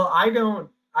 I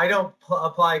don't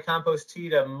apply compost tea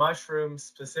to mushrooms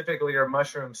specifically or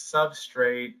mushroom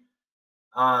substrate.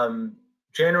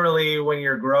 Generally, when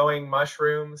you're growing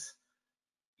mushrooms,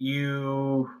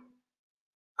 it's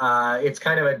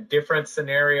kind of a different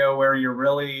scenario where you're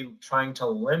really trying to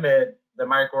limit the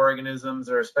microorganisms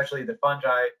or especially the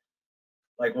fungi.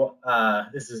 Like,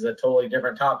 this is a totally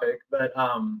different topic, but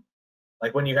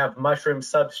like when you have mushroom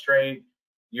substrate,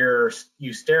 you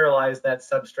sterilize that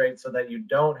substrate so that you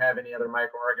don't have any other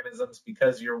microorganisms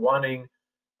because you're wanting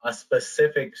a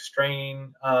specific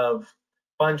strain of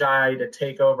fungi to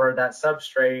take over that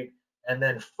substrate and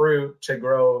then fruit to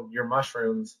grow your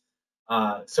mushrooms.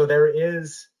 So there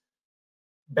is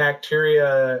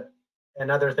bacteria and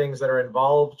other things that are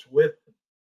involved with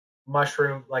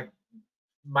mushroom, like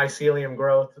mycelium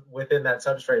growth within that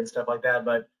substrate and stuff like that,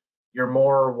 but you're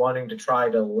more wanting to try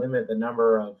to limit the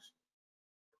number of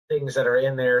things that are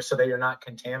in there so that you're not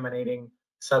contaminating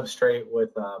substrate with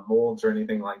molds or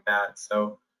anything like that.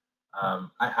 So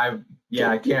I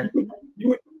can't.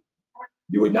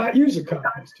 You would not use a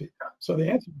compost tea. So the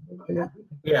answer.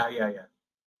 Yeah.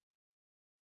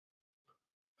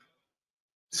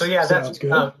 So yeah,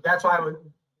 that's why I would,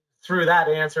 through that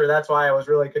answer, that's why I was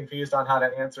really confused on how to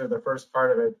answer the first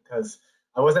part of it, because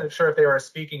I wasn't sure if they were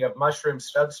speaking of mushroom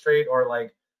substrate or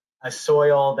like a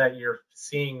soil that you're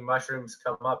seeing mushrooms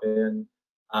come up in.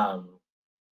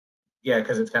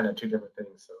 Because it's kind of two different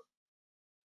things.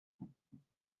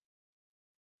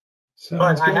 So.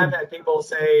 But I have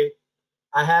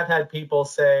had people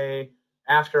say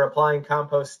after applying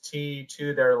compost tea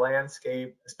to their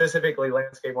landscape, specifically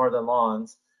landscape more than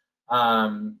lawns,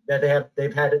 that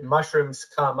they've had mushrooms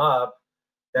come up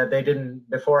that they didn't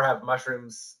before have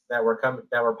mushrooms that were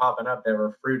popping up that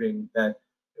were fruiting, that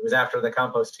it was after the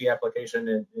compost tea application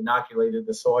it inoculated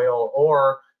the soil,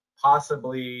 or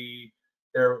possibly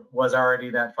there was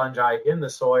already that fungi in the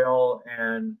soil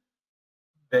and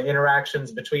the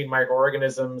interactions between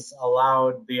microorganisms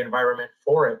allowed the environment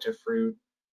for it to fruit,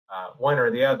 one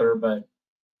or the other, but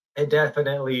it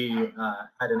definitely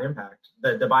had an impact.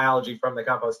 The biology from the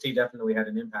compost tea definitely had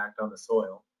an impact on the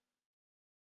soil.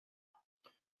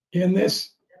 In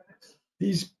these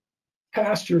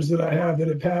pastures that I have that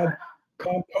have had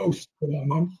compost put on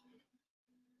them,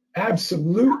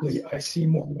 absolutely I see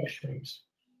more mushrooms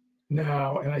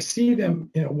now, and I see them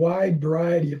in a wide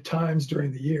variety of times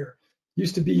during the year.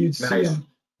 Used to be you'd see them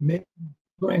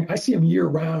spring. I see them year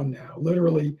round now,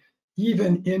 literally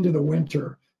even into the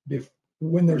winter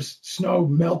when there's snow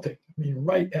melting. I mean,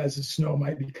 right as the snow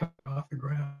might be coming off the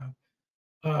ground.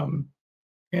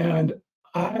 And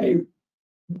I,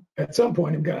 at some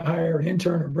point, I'm going to hire an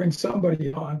intern or bring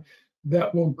somebody on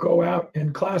that will go out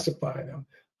and classify them.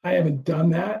 I haven't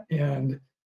done that, and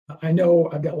I know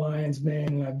I've got lion's mane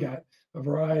and I've got a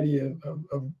variety of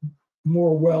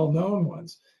more well-known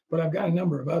ones, but I've got a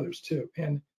number of others too.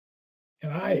 And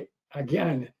I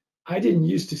didn't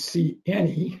used to see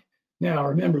any. Now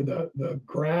remember, the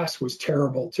grass was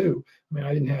terrible too. I mean,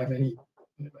 I didn't have any,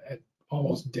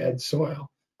 almost dead soil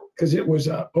because it was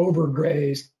a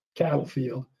overgrazed cattle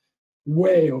field,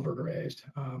 way overgrazed.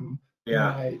 When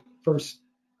I first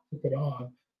took it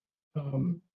on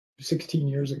 16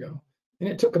 years ago. And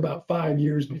it took about 5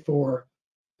 years before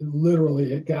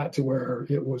literally it got to where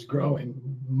it was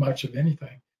growing much of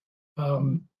anything.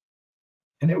 And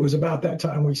it was about that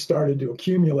time we started to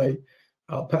accumulate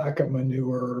alpaca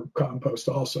manure compost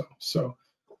also. So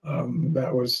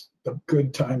that was a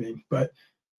good timing. But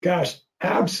gosh,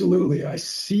 absolutely, I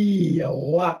see a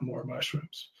lot more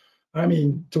mushrooms. I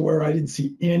mean, to where I didn't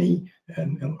see any,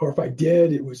 or if I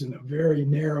did, it was in a very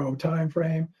narrow time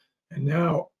frame. And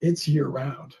now it's year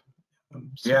round.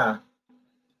 Yeah.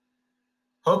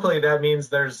 Hopefully that means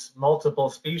there's multiple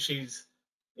species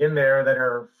in there that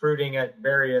are fruiting at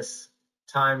various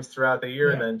times throughout the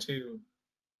year then too.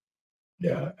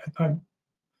 Yeah,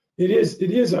 it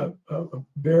is a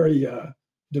very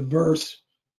diverse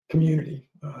community.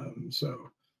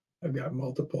 So I've got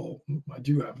multiple, I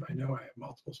know I have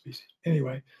multiple species.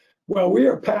 Anyway, well, we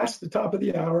are past the top of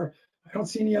the hour. I don't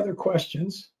see any other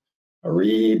questions.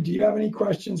 Arib, do you have any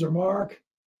questions, or Mark?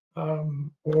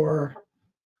 Erin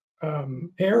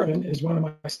is one of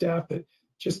my staff that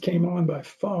just came on by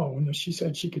phone. She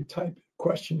said she could type a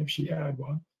question if she had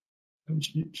one. And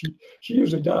she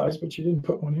usually does, but she didn't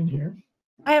put one in here.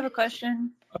 I have a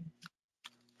question.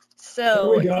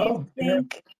 So do you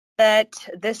think that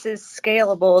this is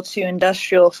scalable to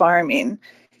industrial farming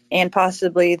and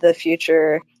possibly the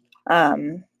future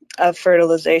of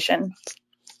fertilization?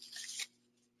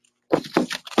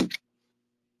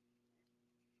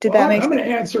 I'm going to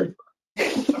answer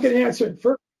it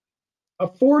first. A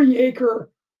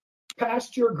 40-acre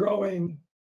pasture growing,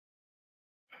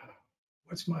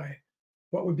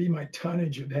 what would be my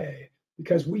tonnage of hay?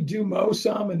 Because we do mow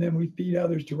some and then we feed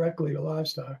others directly to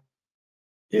livestock,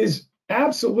 is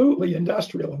absolutely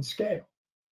industrial in scale.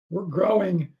 We're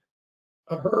growing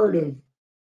a herd of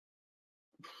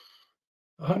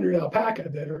 100 alpaca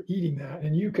that are eating that,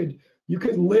 and you could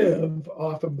live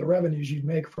off of the revenues you'd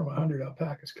make from 100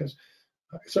 alpacas.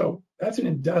 So that's an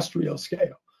industrial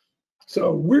scale.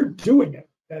 So we're doing it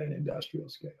at an industrial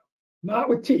scale, not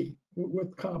with tea,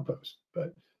 with compost,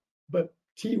 but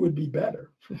tea would be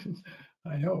better.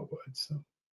 I know it would. So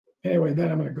anyway,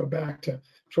 then I'm going to go back to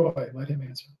Troy and let him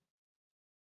answer.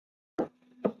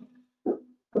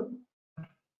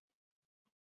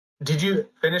 Did you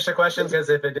finish the question? Because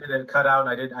if it didn't cut out,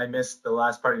 and I missed the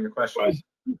last part of your question.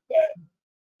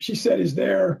 She said, is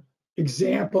there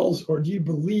examples, or do you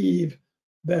believe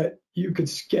that you could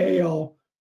scale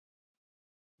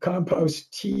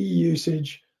compost tea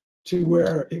usage to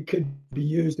where it could be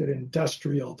used at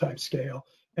industrial type scale?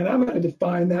 And I'm going to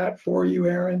define that for you,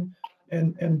 Aaron,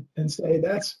 and say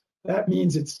that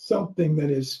means it's something that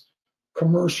is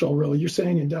commercial, really. You're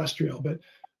saying industrial, but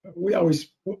when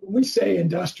we say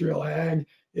industrial ag,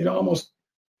 it almost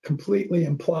completely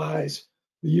implies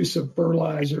the use of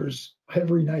fertilizers,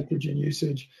 heavy nitrogen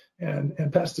usage, and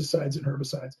pesticides and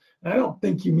herbicides. And I don't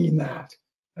think you mean that.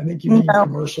 I think you mean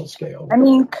commercial scale. I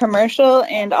mean commercial,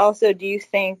 and also, do you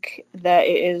think that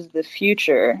it is the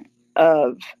future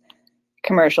of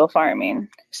commercial farming,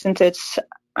 since it's,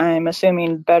 I'm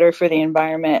assuming, better for the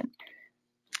environment?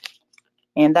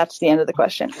 And that's the end of the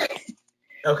question.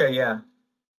 Okay, yeah.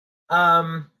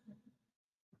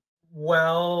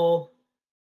 Well,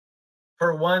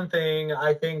 for one thing,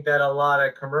 I think that a lot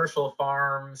of commercial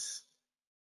farms,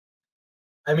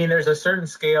 I mean, there's a certain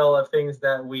scale of things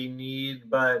that we need,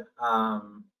 but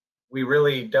we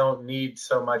really don't need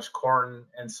so much corn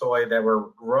and soy that we're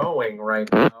growing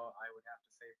right now, I would have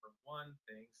to say, for one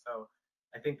thing. So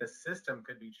I think the system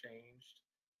could be changed.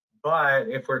 But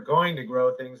if we're going to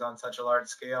grow things on such a large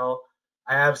scale,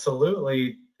 I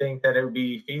absolutely think that it would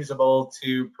be feasible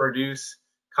to produce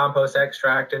compost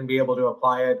extract and be able to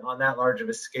apply it on that large of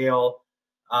a scale.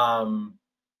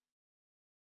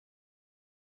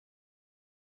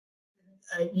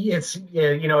 It's,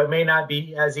 you know, it may not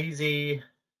be as easy.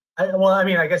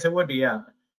 I guess it would be, yeah.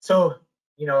 So,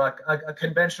 you know, a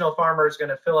conventional farmer is going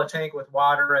to fill a tank with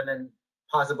water and then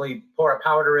possibly pour a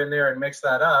powder in there and mix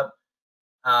that up,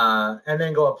 and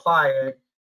then go apply it.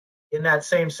 In that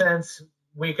same sense,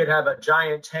 we could have a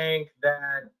giant tank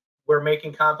that we're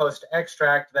making compost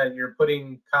extract, that you're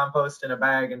putting compost in a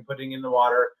bag and putting in the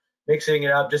water, mixing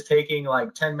it up, just taking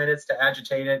like 10 minutes to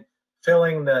agitate it,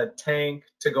 filling the tank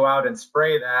to go out and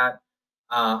spray that,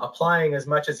 applying as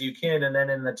much as you can, and then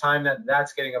in the time that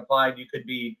that's getting applied, you could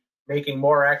be making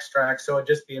more extract. So it'd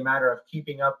just be a matter of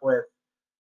keeping up with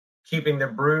keeping the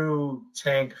brew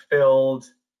tank filled.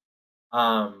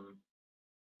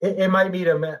 It might be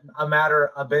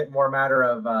a bit more matter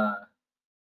of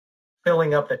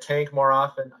filling up the tank more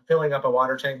often, filling up a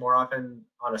water tank more often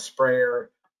on a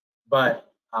sprayer,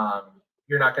 but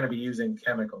you're not going to be using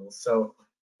chemicals. So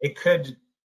it could,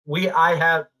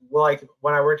 like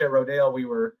when I worked at Rodale, we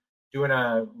were doing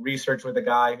a research with a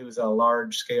guy who's a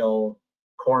large scale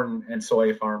corn and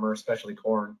soy farmer, especially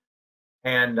corn.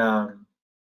 And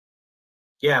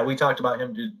we talked about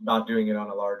about doing it on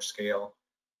a large scale.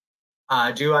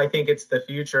 Do I think it's the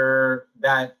future?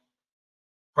 That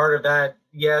part of that,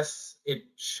 yes, it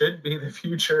should be the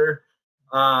future.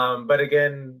 But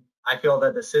again, I feel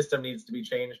that the system needs to be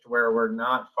changed where we're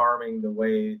not farming the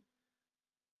way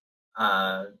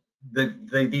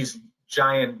these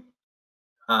giant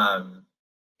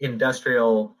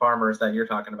industrial farmers that you're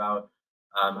talking about.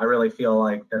 I really feel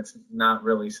like that's not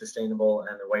really sustainable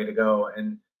and the way to go.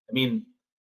 And I mean,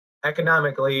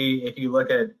 economically, if you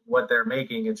look at what they're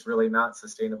making, it's really not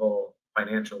sustainable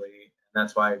financially. And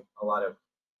that's why a lot of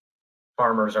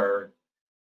farmers are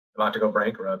about to go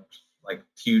bankrupt, like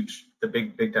the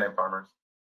big time farmers.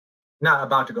 Not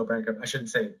about to go bankrupt, I shouldn't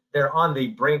say. They're on the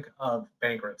brink of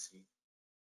bankruptcy.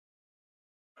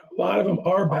 A lot of them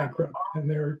are bankrupt, and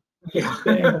they're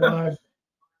staying alive.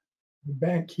 The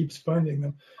bank keeps funding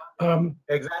them.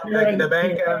 Exactly, Aaron, the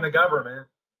bank and the government.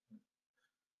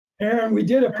 Aaron, we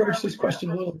did approach this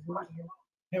question a little bit,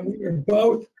 and we were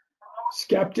both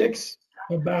skeptics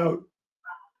about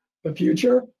the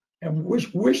future and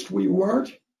wished we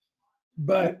weren't,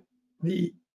 but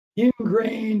the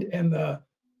ingrained and the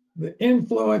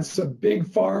influence of big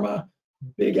pharma,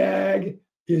 big ag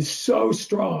is so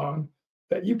strong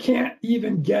that you can't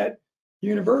even get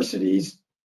universities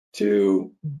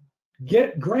to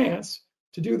get grants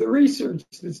to do the research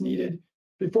that's needed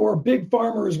before big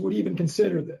farmers would even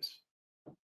consider this.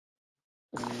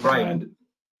 Right.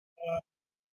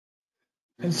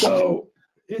 And so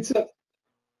it's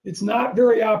not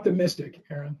very optimistic,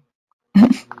 Aaron.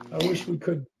 I wish we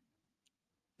could.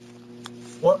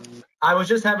 Well, I was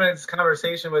just having this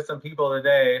conversation with some people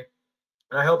today,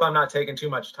 and I hope I'm not taking too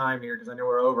much time here because I know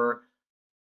we're over.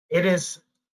 It is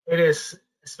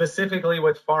specifically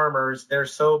with farmers, they're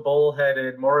so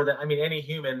bullheaded, more than, I mean, any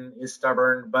human is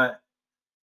stubborn, but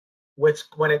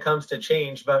when it comes to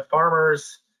change, but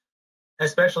farmers,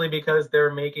 especially because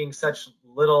they're making such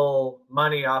little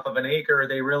money off of an acre,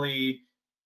 they really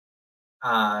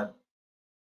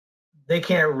they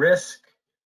can't risk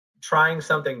trying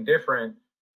something different.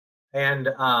 And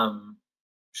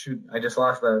shoot, I just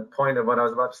lost the point of what I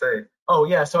was about to say. Oh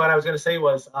yeah, so what I was going to say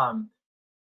was,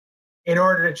 in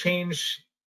order to change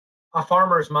a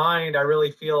farmer's mind, I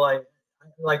really feel like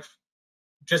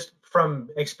just from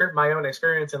my own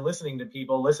experience and listening to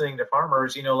people, listening to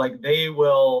farmers, like they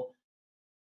will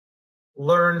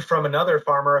learn from another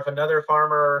farmer.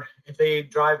 If they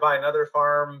drive by another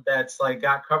farm that's like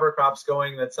got cover crops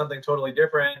going, that's something totally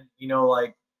different,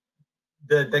 like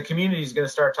the community is going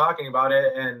to start talking about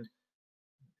it, and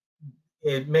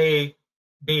it may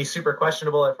be super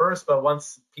questionable at first, but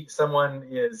once someone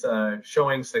is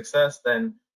showing success,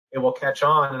 then it will catch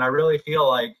on. And I really feel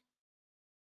like,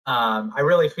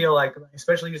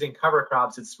 especially using cover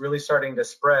crops, it's really starting to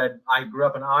spread. I grew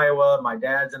up in Iowa. My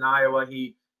dad's in Iowa.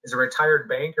 He is a retired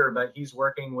banker, but he's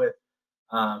working with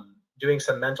doing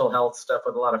some mental health stuff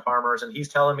with a lot of farmers. And he's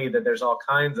telling me that there's all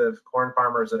kinds of corn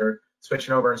farmers that are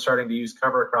switching over and starting to use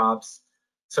cover crops.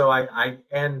 So like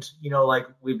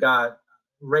we've got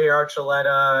Ray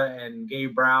Archuleta and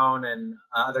Gabe Brown and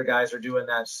other guys are doing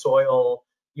that soil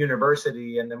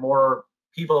university. And the more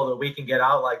people that we can get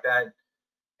out like that,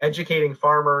 educating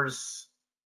farmers,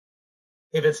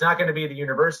 if it's not going to be the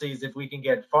universities, if we can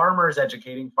get farmers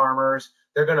educating farmers,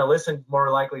 they're going to more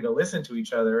likely to listen to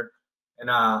each other. And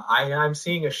I'm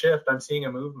seeing a shift. I'm seeing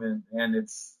a movement, and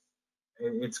it's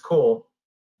cool.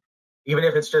 Even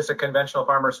if it's just a conventional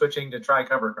farmer switching to try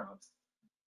cover crops.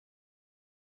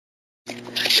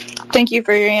 Thank you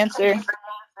for your answer.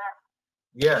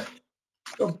 Yeah.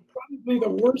 So probably the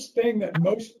worst thing that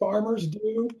most farmers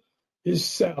do is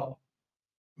sell.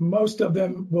 Most of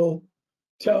them will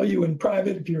tell you in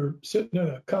private, if you're sitting in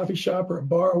a coffee shop or a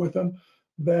bar with them,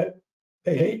 that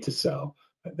they hate to sell.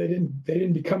 They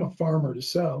didn't become a farmer to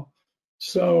sell.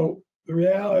 So the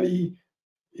reality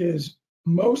is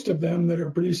most of them that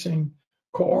are producing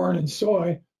corn and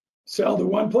soy sell to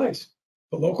one place,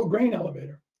 the local grain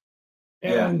elevator.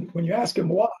 And when you ask them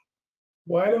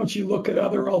why don't you look at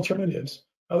other alternatives,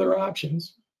 other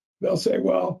options, they'll say,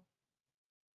 well,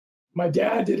 my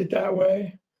dad did it that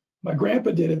way. My grandpa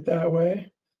did it that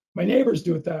way. My neighbors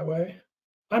do it that way.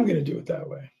 I'm going to do it that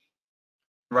way.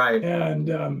 Right. And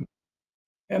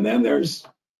then there's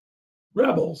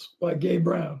rebels like Gabe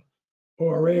Brown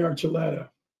or Ray Archuleta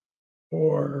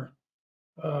or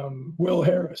Will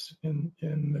Harris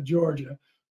in Georgia,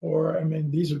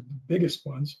 these are the biggest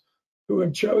ones who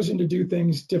have chosen to do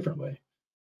things differently,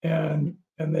 and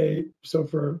they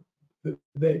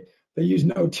use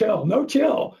no-till.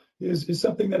 No-till is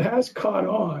something that has caught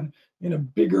on in a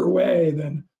bigger way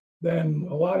than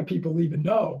a lot of people even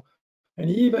know, and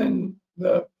even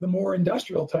the more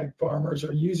industrial type farmers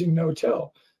are using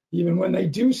no-till, even when they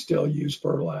do still use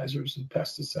fertilizers and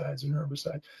pesticides and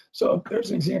herbicides. So there's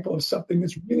an example of something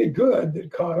that's really good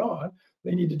that caught on.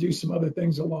 They need to do some other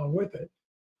things along with it.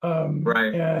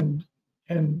 Right.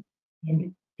 And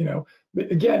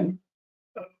again,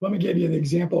 let me give you an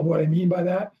example of what I mean by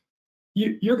that.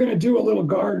 You're going to do a little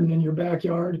garden in your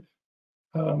backyard,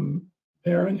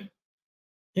 Aaron,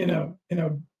 in a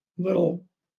little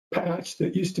patch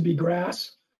that used to be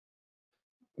grass.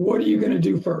 What are you going to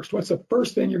do first? What's the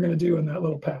first thing you're going to do in that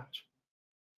little patch?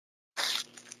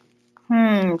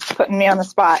 It's putting me on the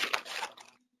spot.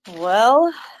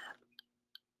 Well,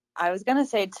 I was going to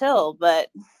say till, but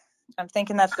I'm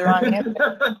thinking that's the wrong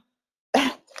answer.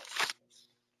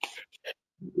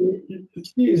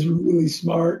 She is really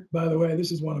smart, by the way.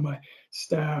 This is one of my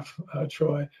staff,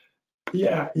 Troy.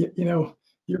 Yeah,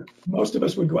 most of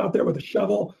us would go out there with a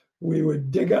shovel. We would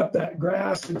dig up that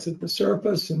grass that's at the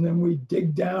surface, and then we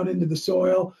dig down into the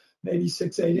soil, maybe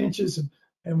 6-8 inches,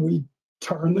 and we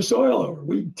turn the soil over.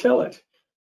 We till it.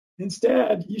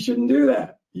 Instead, you shouldn't do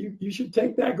that. You should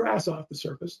take that grass off the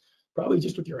surface, probably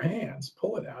just with your hands,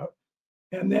 pull it out,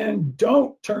 and then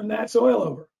don't turn that soil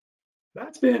over.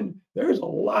 There's a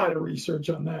lot of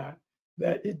research on that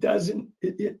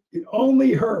it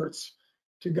only hurts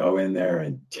to go in there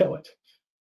and till it.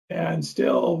 And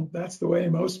still, that's the way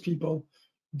most people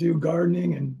do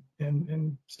gardening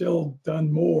and still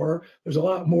done more. There's a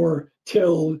lot more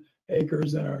tilled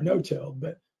acres than are no-tilled.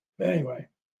 But anyway,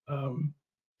 and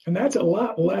that's a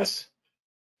lot less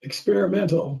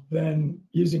experimental than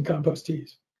using compost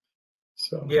teas.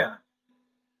 So yeah.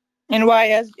 And why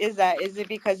is that? Is it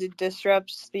because it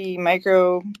disrupts the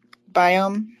microbiome?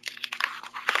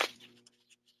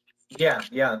 Yeah.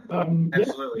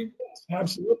 Absolutely. Yeah,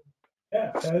 absolutely.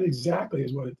 Yeah, that exactly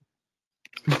is what it's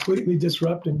completely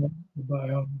disrupting the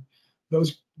biome.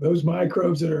 Those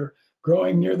microbes that are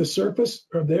growing near the surface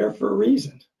are there for a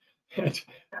reason. And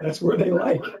that's where they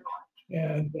like.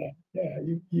 And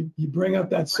you bring up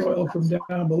that soil from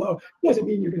down below. It doesn't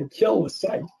mean you're going to kill the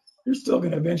site. You're still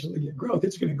going to eventually get growth.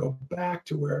 It's going to go back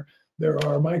to where there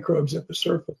are microbes at the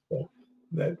surface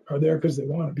that are there because they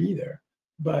want to be there,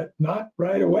 but not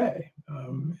right away.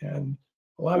 And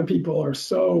a lot of people are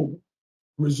so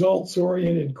results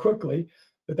oriented quickly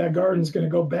that garden's going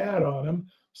to go bad on them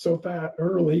so fat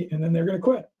early, and then they're going to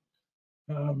quit.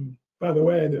 By the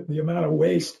way, the amount of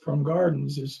waste from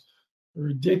gardens is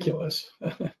ridiculous.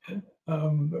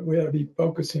 But we ought to be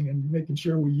focusing and making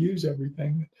sure we use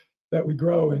everything that we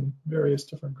grow in various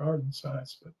different garden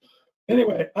sizes. But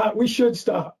anyway, we should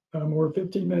stop. We're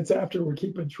 15 minutes after. We're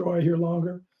keeping Troy here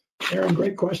longer. Aaron,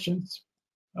 great questions.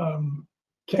 Kim,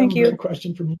 Thank you. Great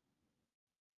question from you.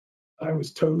 I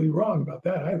was totally wrong about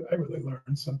that. I really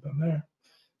learned something there.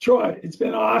 Troy, it's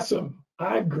been awesome.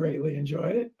 I've greatly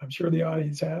enjoyed it. I'm sure the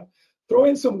audience have. Throw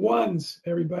in some ones,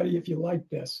 everybody, if you like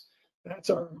this. That's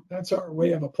our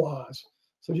way of applause.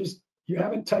 So you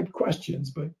haven't typed questions,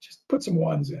 but just put some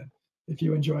ones in if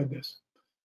you enjoyed this.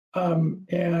 I'm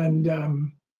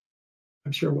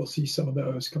sure we'll see some of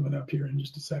those coming up here in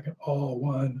just a second. All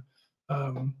one.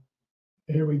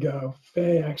 Here we go.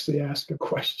 Faye actually asked a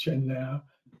question now.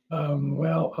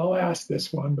 Well, I'll ask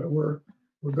this one, but we're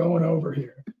going over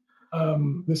here.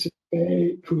 This is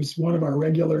Faye, who's one of our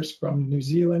regulars from New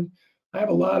Zealand. I have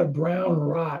a lot of brown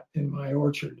rot in my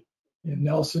orchard in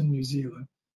Nelson, New Zealand.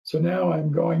 So now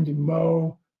I'm going to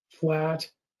mow flat,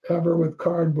 cover with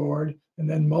cardboard, and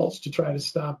then mulch to try to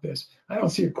stop this. I don't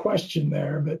see a question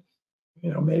there, but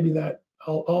maybe that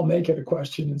I'll make it a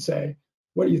question and say,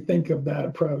 what do you think of that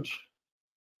approach,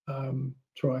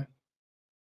 Troy?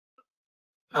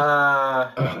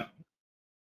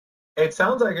 It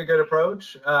sounds like a good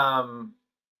approach.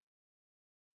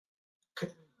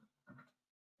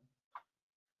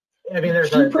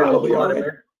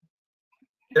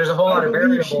 There's a whole lot of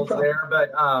variables there,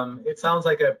 but it sounds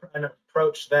like an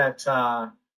approach that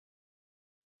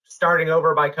starting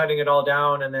over by cutting it all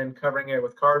down and then covering it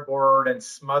with cardboard and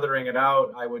smothering it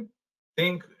out, I would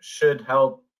think should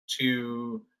help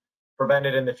to prevent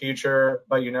it in the future,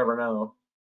 but you never know.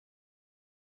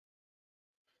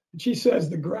 She says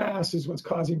the grass is what's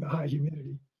causing the high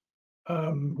humidity,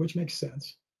 which makes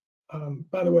sense.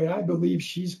 By the way, I believe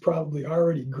she's probably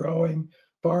already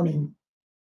farming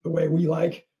the way we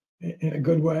like, in a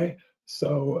good way.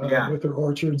 So with her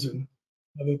orchards and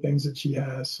other things that she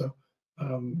has. So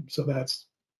that's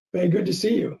very good to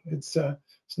see you. It's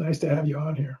nice to have you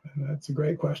on here. And that's a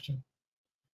great question.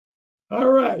 All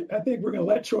right, I think we're going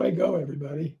to let Troy go,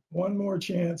 everybody. One more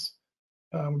chance.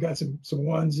 We got some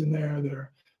ones in there that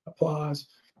are applause.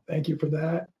 Thank you for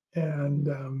that. And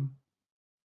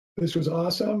this was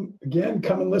awesome. Again,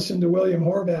 come and listen to William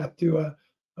Horvath do a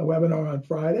webinar on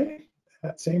Friday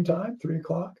at same time, 3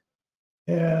 o'clock.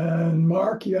 And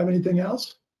Mark, you have anything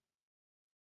else?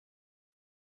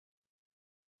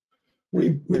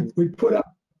 We put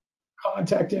up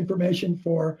contact information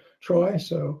for Troy,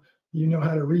 so you know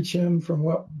how to reach him from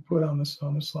what we put on the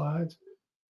slides.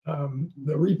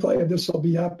 The replay of this will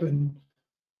be up in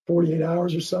 48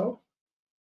 hours or so.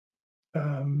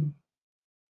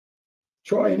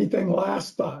 Troy, anything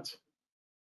last thoughts?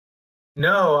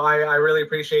 No, I really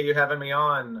appreciate you having me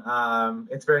on.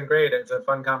 It's been great. It's a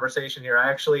fun conversation here.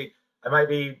 I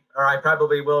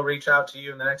probably will reach out to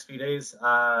you in the next few days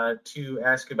to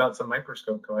ask you about some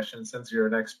microscope questions since you're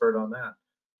an expert on that.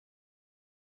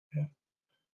 Yeah.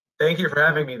 Thank you for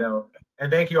having me, though.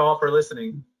 And thank you all for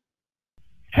listening.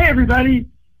 Hey, everybody.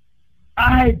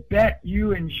 I bet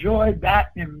you enjoyed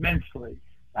that immensely.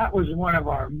 That was one of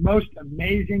our most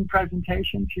amazing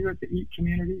presentations here at the EAT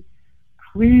community.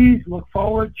 Please look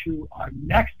forward to our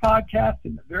next podcast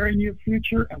in the very near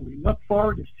future, and we look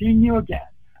forward to seeing you again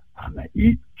on the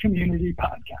EAT Community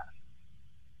Podcast.